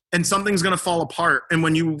business. And something's going to fall apart. And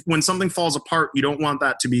when something falls apart, you don't want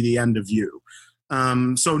that to be the end of you.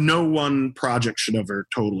 So no one project should ever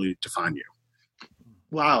totally define you.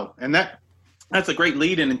 Wow. And that's a great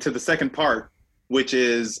lead into the second part, which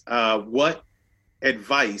is what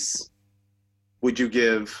advice would you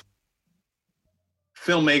give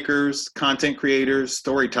filmmakers, content creators,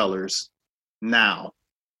 storytellers now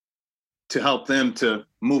to help them to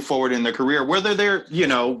move forward in their career, whether they're,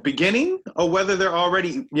 beginning or whether they're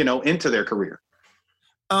already, into their career?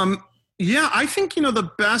 Yeah, I think,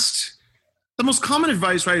 the most common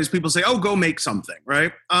advice, right, is people say, oh, go make something,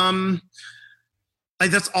 right?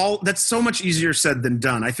 That's so much easier said than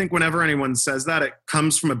done. I think whenever anyone says that, it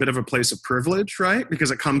comes from a bit of a place of privilege, right? Because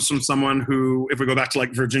it comes from someone who, if we go back to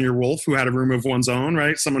like Virginia Woolf, who had a room of one's own,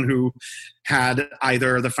 right? Someone who had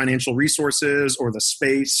either the financial resources or the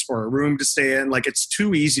space or a room to stay in. Like, it's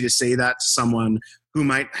too easy to say that to someone who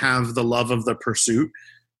might have the love of the pursuit,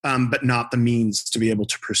 but not the means to be able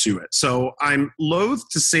to pursue it. So I'm loath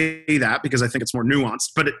to say that because I think it's more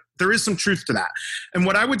nuanced, but there is some truth to that. And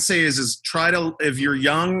what I would say is try to, if you're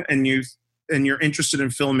young and you're interested in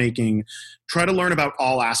filmmaking, try to learn about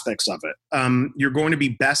all aspects of it. You're going to be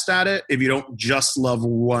best at it if you don't just love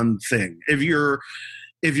one thing. If you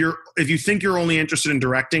think you're only interested in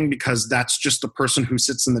directing because that's just the person who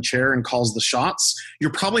sits in the chair and calls the shots,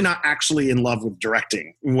 you're probably not actually in love with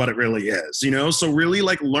directing, what it really is, So really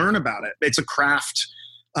learn about it. It's a craft.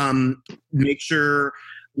 Make sure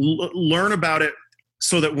learn about it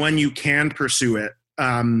so that when you can pursue it,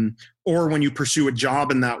 or when you pursue a job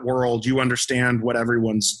in that world, you understand what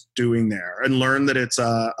everyone's doing there, and learn that it's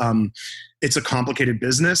a complicated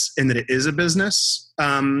business and that it is a business,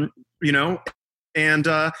 you know, and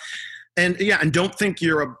don't think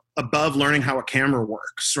you're above learning how a camera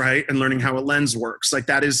works, right? And learning how a lens works. Like,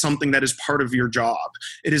 that is something that is part of your job.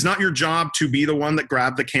 It is not your job to be the one that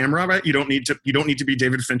grabbed the camera, right? You don't need to be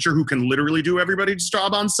David Fincher, who can literally do everybody's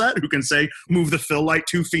job on set, who can say, move the fill light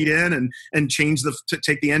 2 feet in and change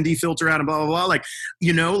take the ND filter out and blah, blah, blah. Like,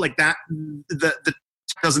 you know, like that, the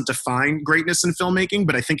doesn't define greatness in filmmaking,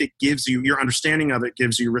 but I think it gives you, your understanding of it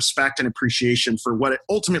gives you respect and appreciation for what it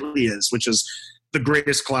ultimately is, which is the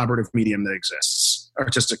greatest collaborative medium that exists,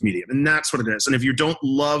 artistic medium. And that's what it is. And if you don't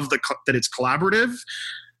love that it's collaborative,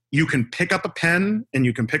 you can pick up a pen and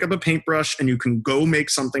you can pick up a paintbrush and you can go make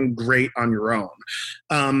something great on your own,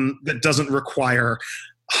 that doesn't require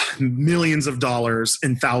millions of dollars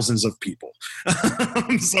and thousands of people.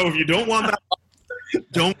 So if you don't want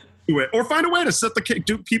that, don't do it. Or find a way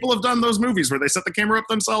to people have done those movies where they set the camera up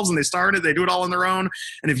themselves and they start it, they do it all on their own.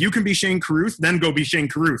 And if you can be Shane Carruth, then go be Shane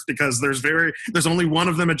Carruth, because there's only one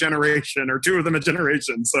of them a generation or two of them a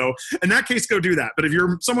generation. So in that case, go do that. But if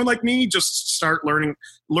you're someone like me, just start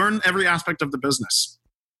learn every aspect of the business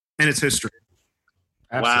and its history.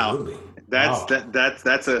 Absolutely. Wow.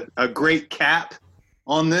 That's a great cap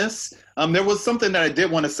on this. There was something that I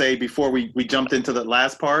did want to say before we jumped into the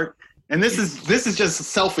last part. And this is just a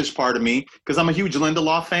selfish part of me, because I'm a huge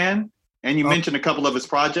Lindelof fan, and you mentioned a couple of his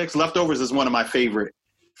projects. Leftovers is one of my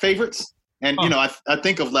favorites, and you know, I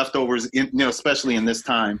think of Leftovers, especially in this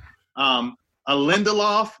time. A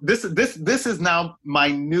Lindelof. This is now my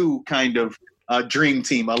new kind of dream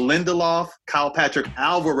team. A Lindelof, Kyle Patrick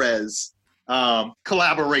Alvarez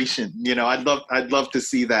collaboration. You know, I'd love to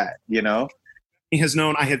see that. You know. He has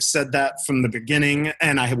known I have said that from the beginning,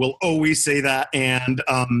 and I will always say that. And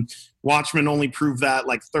Watchmen only proved that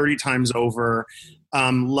like 30 times over.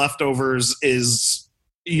 Leftovers is,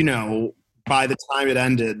 you know, by the time it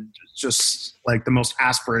ended, just like the most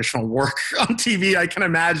aspirational work on TV I can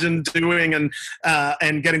imagine doing, and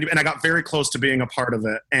getting to, and I got very close to being a part of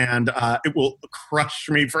it, and it will crush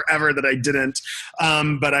me forever that I didn't.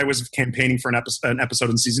 But I was campaigning for an episode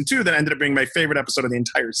in season 2 that ended up being my favorite episode of the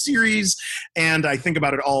entire series, and I think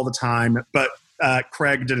about it all the time. But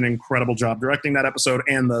Craig did an incredible job directing that episode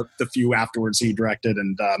and the few afterwards he directed,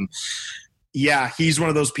 and he's one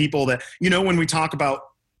of those people that, you know, when we talk about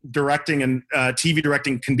directing and TV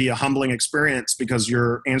directing can be a humbling experience because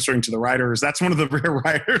you're answering to the writers. That's one of the rare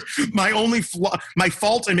writers. My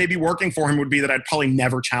fault in maybe working for him would be that I'd probably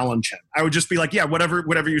never challenge him. I would just be like, yeah,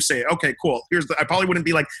 whatever you say. Okay, cool. I probably wouldn't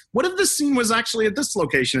be like, what if this scene was actually at this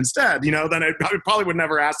location instead? You know, then I probably would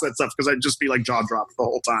never ask that stuff because I'd just be like jaw dropped the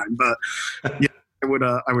whole time. But yeah,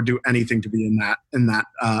 I would do anything to be in that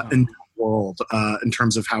world in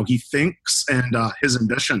terms of how he thinks and his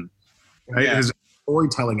ambition, right? Yeah. His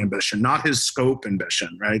storytelling ambition, not his scope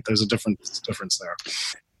ambition, right? There's a difference there.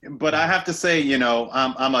 But I have to say, you know,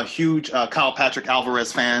 I'm a huge Kyle Patrick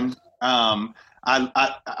Alvarez fan.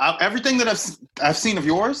 I everything that I've seen of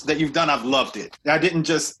yours that you've done, I've loved it. I didn't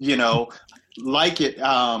just, you know, like it.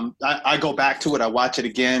 I go back to it. I watch it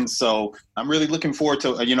again. So I'm really looking forward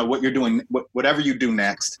to, you know, what you're doing, whatever you do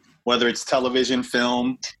next, whether it's television,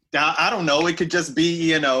 film. I don't know. It could just be,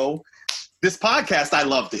 you know, this podcast, I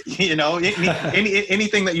loved it. You know,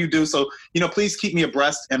 anything that you do. So, you know, please keep me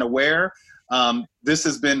abreast and aware. This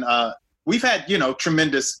has been, we've had, you know,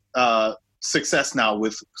 tremendous success now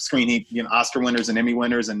with Screen Heat, you know, Oscar winners and Emmy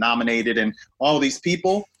winners and nominated and all these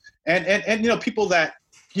people. And you know, people that,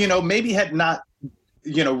 you know, maybe had not,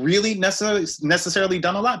 you know, really necessarily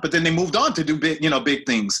done a lot, but then they moved on to do big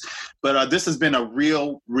things. But this has been a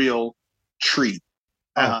real treat.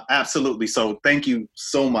 Absolutely. So thank you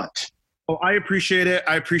so much. Well, I appreciate it.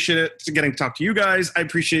 I appreciate it getting to talk to you guys. I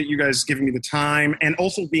appreciate you guys giving me the time and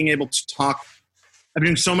also being able to talk. I'm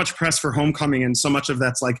doing so much press for Homecoming, and so much of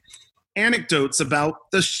that's like anecdotes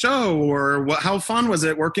about the show or how fun was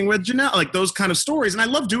it working with Janelle, like those kind of stories. And I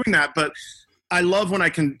love doing that, but I love when I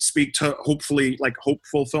can speak to hopefully like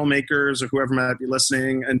hopeful filmmakers or whoever might be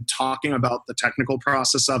listening and talking about the technical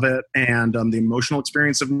process of it and the emotional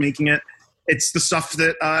experience of making it. It's the stuff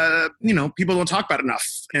that, you know, people don't talk about enough,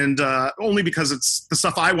 and only because it's the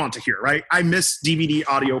stuff I want to hear, right? I miss DVD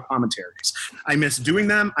audio commentaries. I miss doing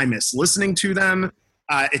them. I miss listening to them.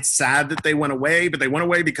 It's sad that they went away, but they went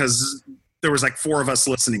away because there was like 4 of us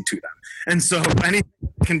listening to them. And so anything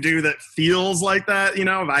can do that feels like that. You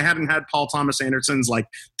know, if I hadn't had Paul Thomas Anderson's like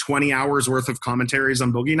 20 hours worth of commentaries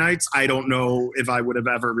on Boogie Nights, I don't know if I would have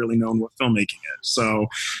ever really known what filmmaking is. So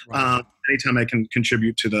anytime I can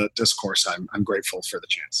contribute to the discourse, I'm grateful for the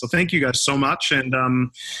chance. So thank you guys so much. And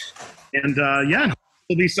yeah,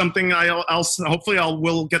 it'll be something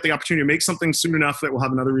we'll get the opportunity to make something soon enough that we'll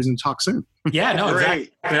have another reason to talk soon. Yeah, no,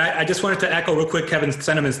 exactly. I just wanted to echo real quick Kevin's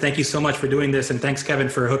sentiments. Thank you so much for doing this. And thanks, Kevin,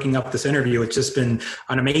 for hooking up this interview. It's just been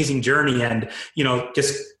an amazing journey. And, you know,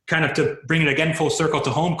 just kind of to bring it again full circle to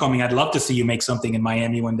Homecoming, I'd love to see you make something in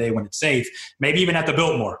Miami one day when it's safe. Maybe even at the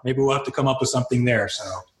Biltmore. Maybe we'll have to come up with something there. So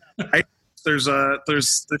there's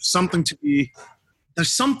something to be...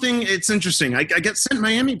 There's something, it's interesting. I get sent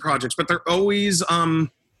Miami projects, but they're always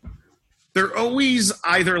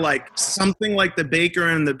either like something like The Baker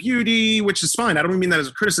and the Beauty, which is fine. I don't mean that as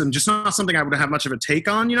a criticism, just not something I would have much of a take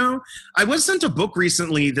on, you know? I was sent a book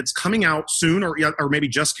recently that's coming out soon or maybe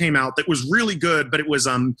just came out that was really good, but it was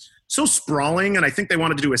so sprawling, and I think they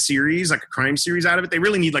wanted to do a series, like a crime series out of it. They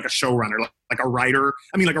really need like a showrunner, like a writer.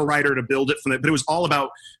 I mean, like a writer to build it from it. But it was all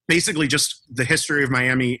about basically just the history of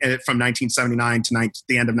Miami from 1979 to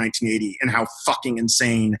the end of 1980 and how fucking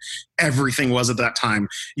insane everything was at that time.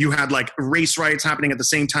 You had like race riots happening at the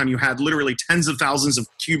same time. You had literally tens of thousands of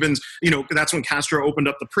Cubans. You know, that's when Castro opened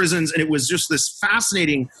up the prisons, and it was just this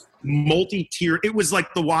fascinating multi-tier. It was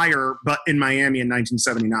like The Wire, but in Miami in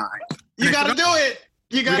 1979. You got to do it.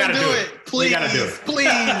 You gotta do it. Please. Please.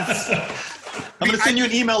 I'm gonna send you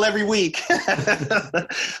an email every week.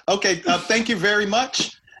 Okay, thank you very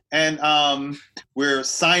much. And we're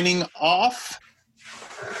signing off.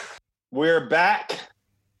 We're back.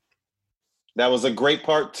 That was a great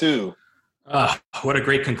part 2. What a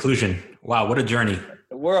great conclusion. Wow, what a journey.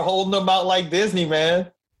 We're holding them out like Disney,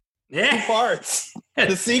 man. Yeah. 2 parts.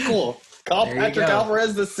 The sequel. Call Patrick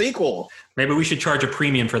Alvarez the sequel. Maybe we should charge a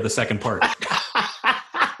premium for the second part.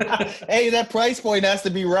 Hey, that price point has to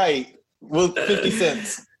be right. Well, 50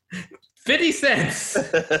 cents. 50 cents.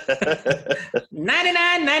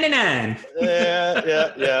 99.99.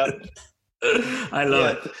 Yeah. I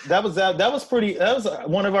love it. That was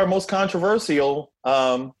one of our most controversial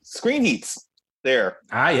screen heats there.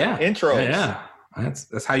 Yeah. Intros. Yeah.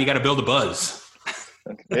 That's how you got to build a buzz.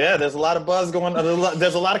 Yeah, there's a lot of buzz going on.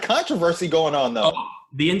 There's a lot of controversy going on, though.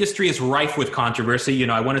 The industry is rife with controversy. You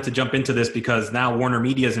know, I wanted to jump into this because now Warner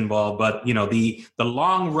Media is involved, but, you know, the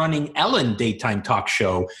long-running Ellen daytime talk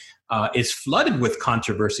show is flooded with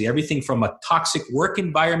controversy. Everything from a toxic work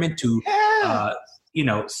environment to,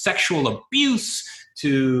 sexual abuse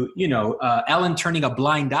to, Ellen turning a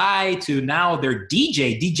blind eye to now their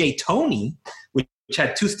DJ Tony, which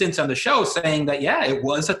had 2 stints on the show saying that, yeah, it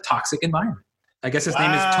was a toxic environment. I guess his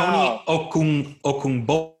name is Tony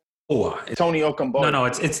Okumbo. Tony Okumbo. No,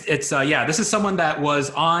 it's this is someone that was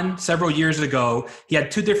on several years ago. He had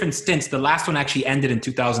 2 different stints. The last one actually ended in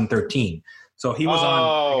 2013. So he was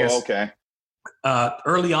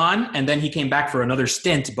early on, and then he came back for another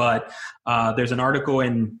stint. But there's an article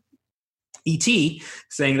in ET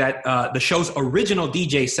saying that the show's original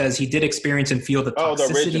DJ says he did experience and feel the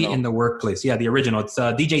toxicity in the workplace. Yeah, the original. It's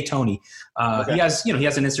DJ Tony. He has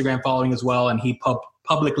an Instagram following as well, and he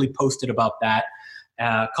publicly posted about that.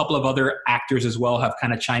 A couple of other actors as well have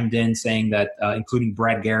kind of chimed in saying that, including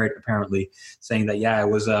Brad Garrett, apparently saying that, yeah, it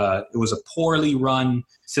was a poorly run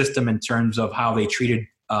system in terms of how they treated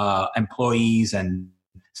employees and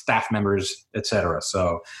staff members, et cetera.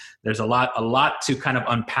 So there's a lot to kind of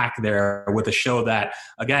unpack there with a show that,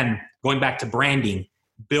 again, going back to branding,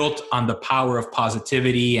 built on the power of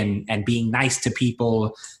positivity and being nice to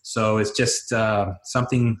people. So it's just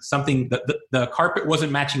something the carpet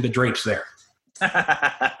wasn't matching the drapes there.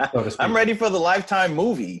 I'm ready for the Lifetime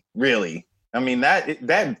movie, really. I mean, that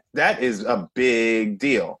is a big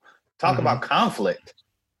deal. Talk about conflict.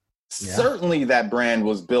 Yeah. Certainly that brand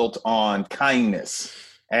was built on kindness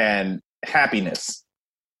and happiness.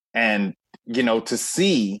 And, to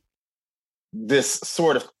see this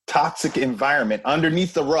sort of toxic environment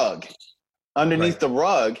underneath the rug,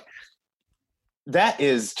 that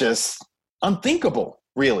is just unthinkable,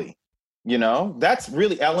 really. That's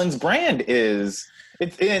really Ellen's brand is.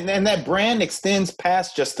 And that brand extends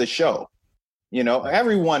past just the show.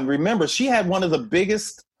 Everyone remembers she had one of the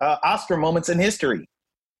biggest Oscar moments in history.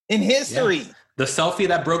 Yeah. The selfie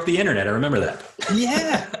that broke the internet. I remember that.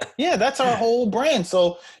 Yeah, that's our whole brand.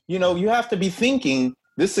 So, you have to be thinking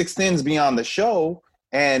this extends beyond the show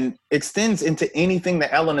and extends into anything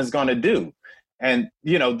that Ellen is going to do. And,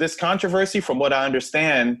 this controversy, from what I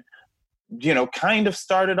understand, kind of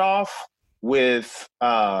started off with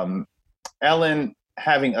Ellen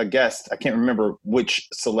having a guest. I can't remember which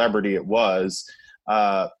celebrity it was,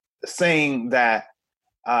 saying that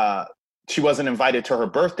she wasn't invited to her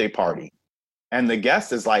birthday party. And the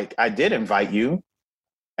guest is like, I did invite you.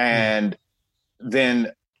 And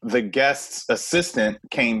then the guest's assistant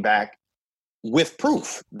came back with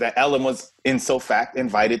proof that Ellen was in so fact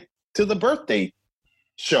invited to the birthday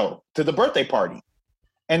show, to the birthday party.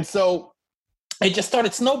 And so it just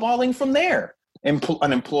started snowballing from there. An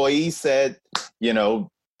employee said,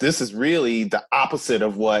 this is really the opposite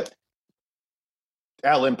of what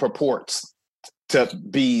Ellen purports to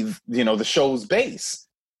be, the show's base.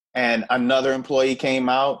 And another employee came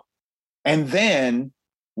out. And then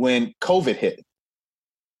when COVID hit,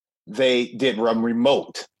 they did a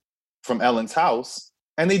remote from Ellen's house,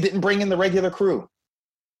 and they didn't bring in the regular crew.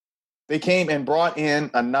 They came and brought in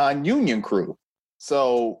a non-union crew.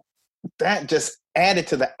 So that just added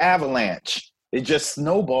to the avalanche. It just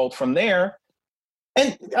snowballed from there.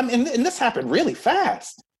 And and this happened really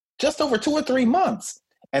fast, just over 2 or 3 months.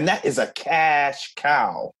 And that is a cash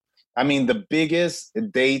cow. I mean, the biggest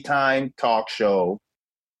daytime talk show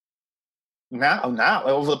now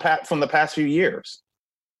from the past few years.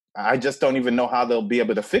 I just don't even know how they'll be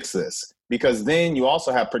able to fix this, because then you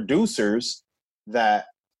also have producers that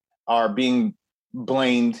are being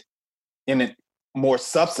blamed in a more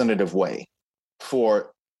substantive way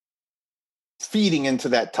for feeding into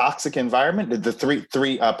that toxic environment, the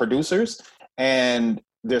three producers, and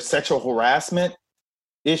their sexual harassment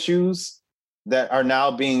issues that are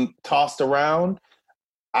now being tossed around.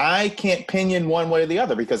 I can't opinion one way or the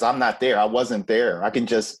other because I'm not there. I wasn't there. I can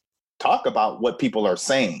just talk about what people are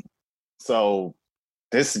saying. So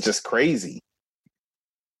this is just crazy.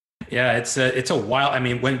 Yeah, it's a wild. I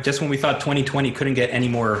mean, when we thought 2020 couldn't get any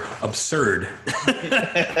more absurd,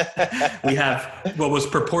 we have what was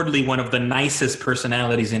purportedly one of the nicest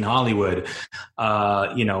personalities in Hollywood.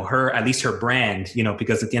 At least her brand.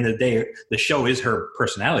 Because at the end of the day, the show is her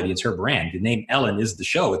personality. It's her brand. The name Ellen is the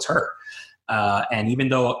show. It's her. And even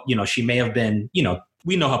though she may have been,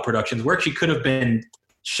 we know how productions work. She could have been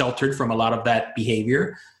sheltered from a lot of that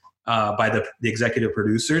behavior by the executive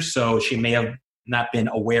producers. So she may have not been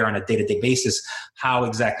aware on a day-to-day basis how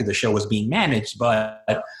exactly the show was being managed. But,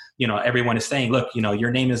 everyone is saying, look,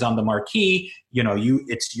 your name is on the marquee,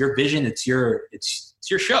 it's your vision, it's your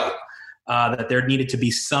show, that there needed to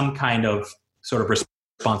be some kind of sort of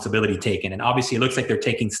responsibility taken. And obviously it looks like they're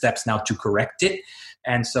taking steps now to correct it.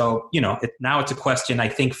 And so, now it's a question, I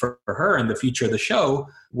think, for her and the future of the show,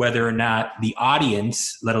 whether or not the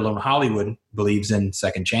audience, let alone Hollywood, believes in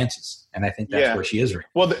second chances. And I think that's where she is right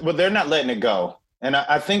now. Well, they're not letting it go. And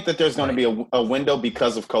I think that there's going to be a window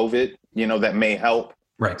because of COVID, that may help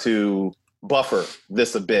to buffer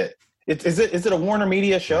this a bit. Is it a Warner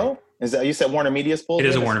Media show? Is that, you said Warner Media's pulled? It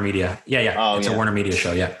is a Warner Media. Yeah. Oh, it's a Warner Media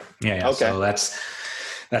show. Yeah. Okay. So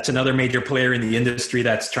that's another major player in the industry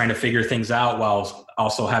that's trying to figure things out while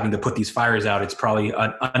also having to put these fires out. It's probably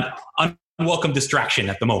an unwelcome distraction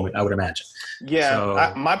at the moment, I would imagine. Yeah,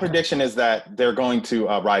 so, my prediction is that they're going to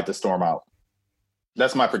ride the storm out.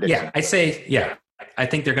 That's my prediction. Yeah, I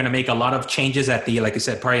think they're going to make a lot of changes at the, like I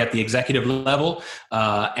said, probably at the executive level,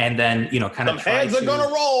 and then kind of heads are going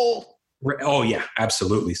to roll. Oh yeah,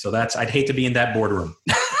 absolutely. So I'd hate to be in that boardroom.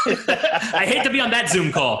 I hate to be on that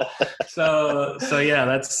Zoom call. So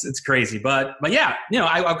yeah, it's crazy. But yeah,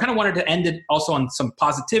 I kind of wanted to end it also on some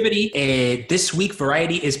positivity. This week,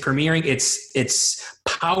 Variety is premiering its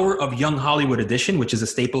Power of Young Hollywood edition, which is a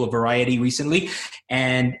staple of Variety recently.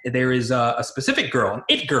 And there is a specific girl, an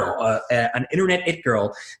it girl, an internet it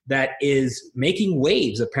girl that is making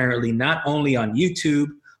waves apparently, not only on YouTube,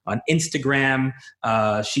 on Instagram,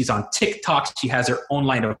 she's on TikTok. She has her own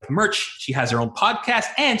line of merch. She has her own podcast,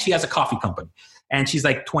 and she has a coffee company. And she's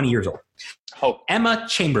like 20 years old. Oh. Emma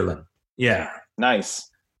Chamberlain. Yeah. Nice.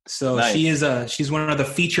 So nice. She's one of the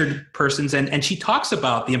featured persons, and she talks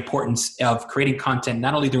about the importance of creating content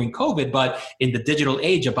not only during COVID, but in the digital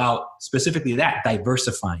age, about specifically that,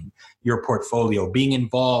 diversifying your portfolio, being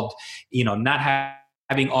involved, not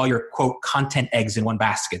having all your, quote, content eggs in one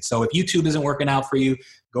basket. So if YouTube isn't working out for you,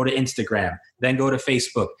 go to Instagram, then go to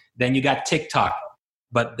Facebook, then you got TikTok.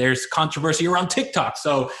 But there's controversy around TikTok.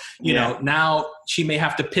 So, now she may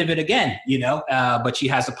have to pivot again, but she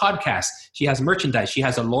has a podcast. She has merchandise. She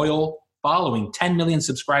has a loyal following, 10 million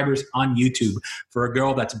subscribers on YouTube for a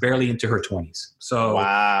girl that's barely into her 20s. So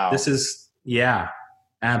wow. This is,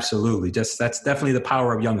 absolutely. That's definitely the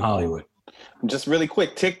power of young Hollywood. Just really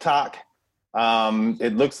quick, TikTok.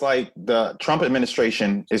 It looks like the Trump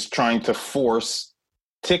administration is trying to force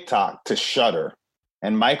TikTok to shutter,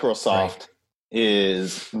 and Microsoft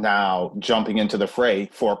is now jumping into the fray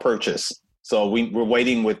for a purchase. So we're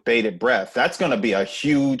waiting with bated breath. That's going to be a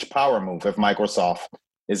huge power move if Microsoft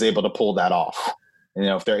is able to pull that off.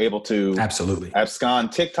 If they're able to absolutely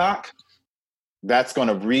abscond TikTok, that's going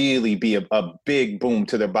to really be a big boom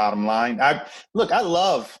to their bottom line. I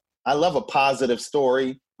love a positive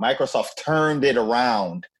story. Microsoft turned it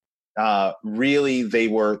around. Really, they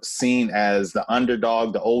were seen as the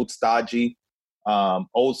underdog, the old stodgy,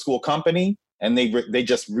 old school company, and they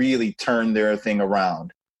just really turned their thing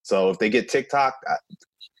around. So if they get TikTok,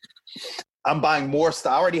 I'm buying more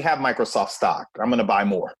stock. I already have Microsoft stock. I'm going to buy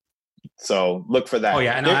more. So look for that. Oh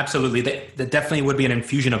yeah, no, absolutely. That definitely would be an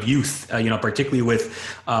infusion of youth, particularly with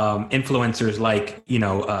influencers like,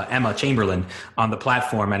 Emma Chamberlain on the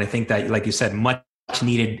platform. And I think that, like you said, much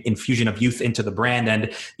needed infusion of youth into the brand.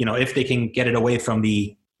 And, if they can get it away from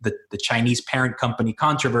the Chinese parent company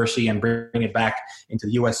controversy and bring it back into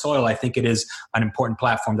the U.S. soil, I think it is an important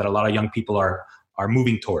platform that a lot of young people are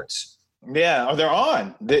moving towards. Yeah, they're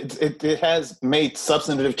on. It has made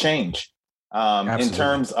substantive change in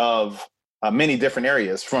terms of many different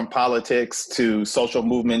areas, from politics to social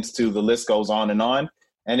movements to the list goes on.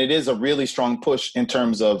 And it is a really strong push in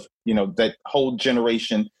terms of, that whole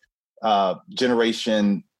generation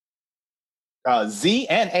Z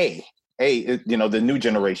and A, the new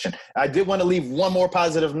generation. I did want to leave one more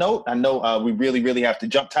positive note. I know we really, really have to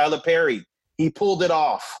jump. Tyler Perry, he pulled it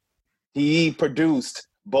off. He produced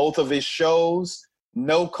both of his shows,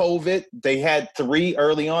 no COVID. They had 3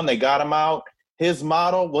 early on. They got him out. His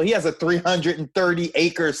model, well, he has a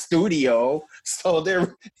 330-acre studio, so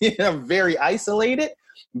they're very isolated.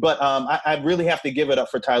 But I really have to give it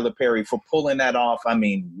up for Tyler Perry for pulling that off. I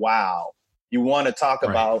mean, wow. You want to talk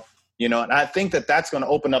about, and I think that's going to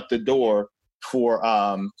open up the door for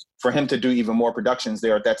him to do even more productions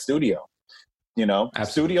there at that studio.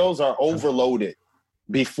 Studios are overloaded.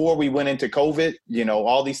 Before we went into COVID,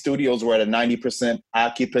 all these studios were at a 90%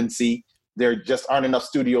 occupancy. There just aren't enough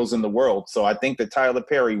studios in the world. So I think that Tyler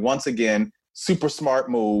Perry, once again, super smart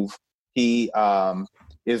move. He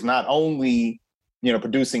is not only,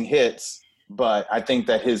 producing hits, but I think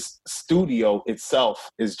that his studio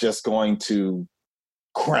itself is just going to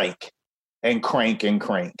crank and crank and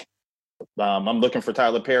crank. I'm looking for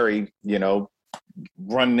Tyler Perry,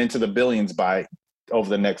 running into the billions by over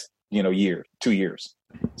the next, year, 2 years.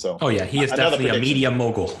 So, oh yeah, he is definitely a media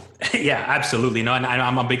mogul. Yeah, absolutely. No, and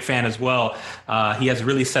I'm a big fan as well. He has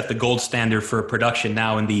really set the gold standard for production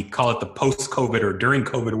now in the, call it the post-COVID or during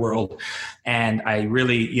COVID world. And I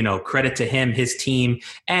really, credit to him, his team.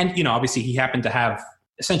 And, obviously he happened to have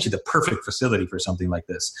essentially the perfect facility for something like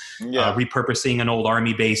this. Yeah. Repurposing an old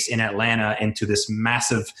Army base in Atlanta into this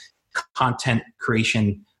massive content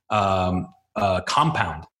creation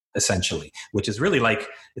compound, essentially, which is really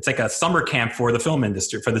it's like a summer camp for the film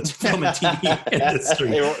industry, for the film and TV industry.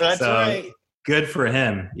 That's right. Good for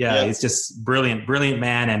him. Yeah, he's just brilliant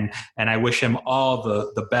man. And I wish him all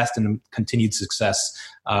the best and continued success,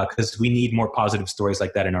 because we need more positive stories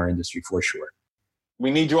like that in our industry for sure.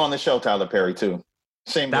 We need you on the show, Tyler Perry, too.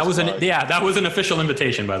 That was an official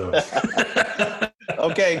invitation, by the way.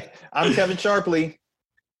 Okay. I'm Kevin Sharpley.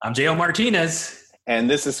 I'm J.O. Martinez. And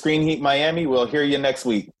this is Screen Heat Miami. We'll hear you next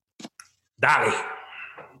week. Dale.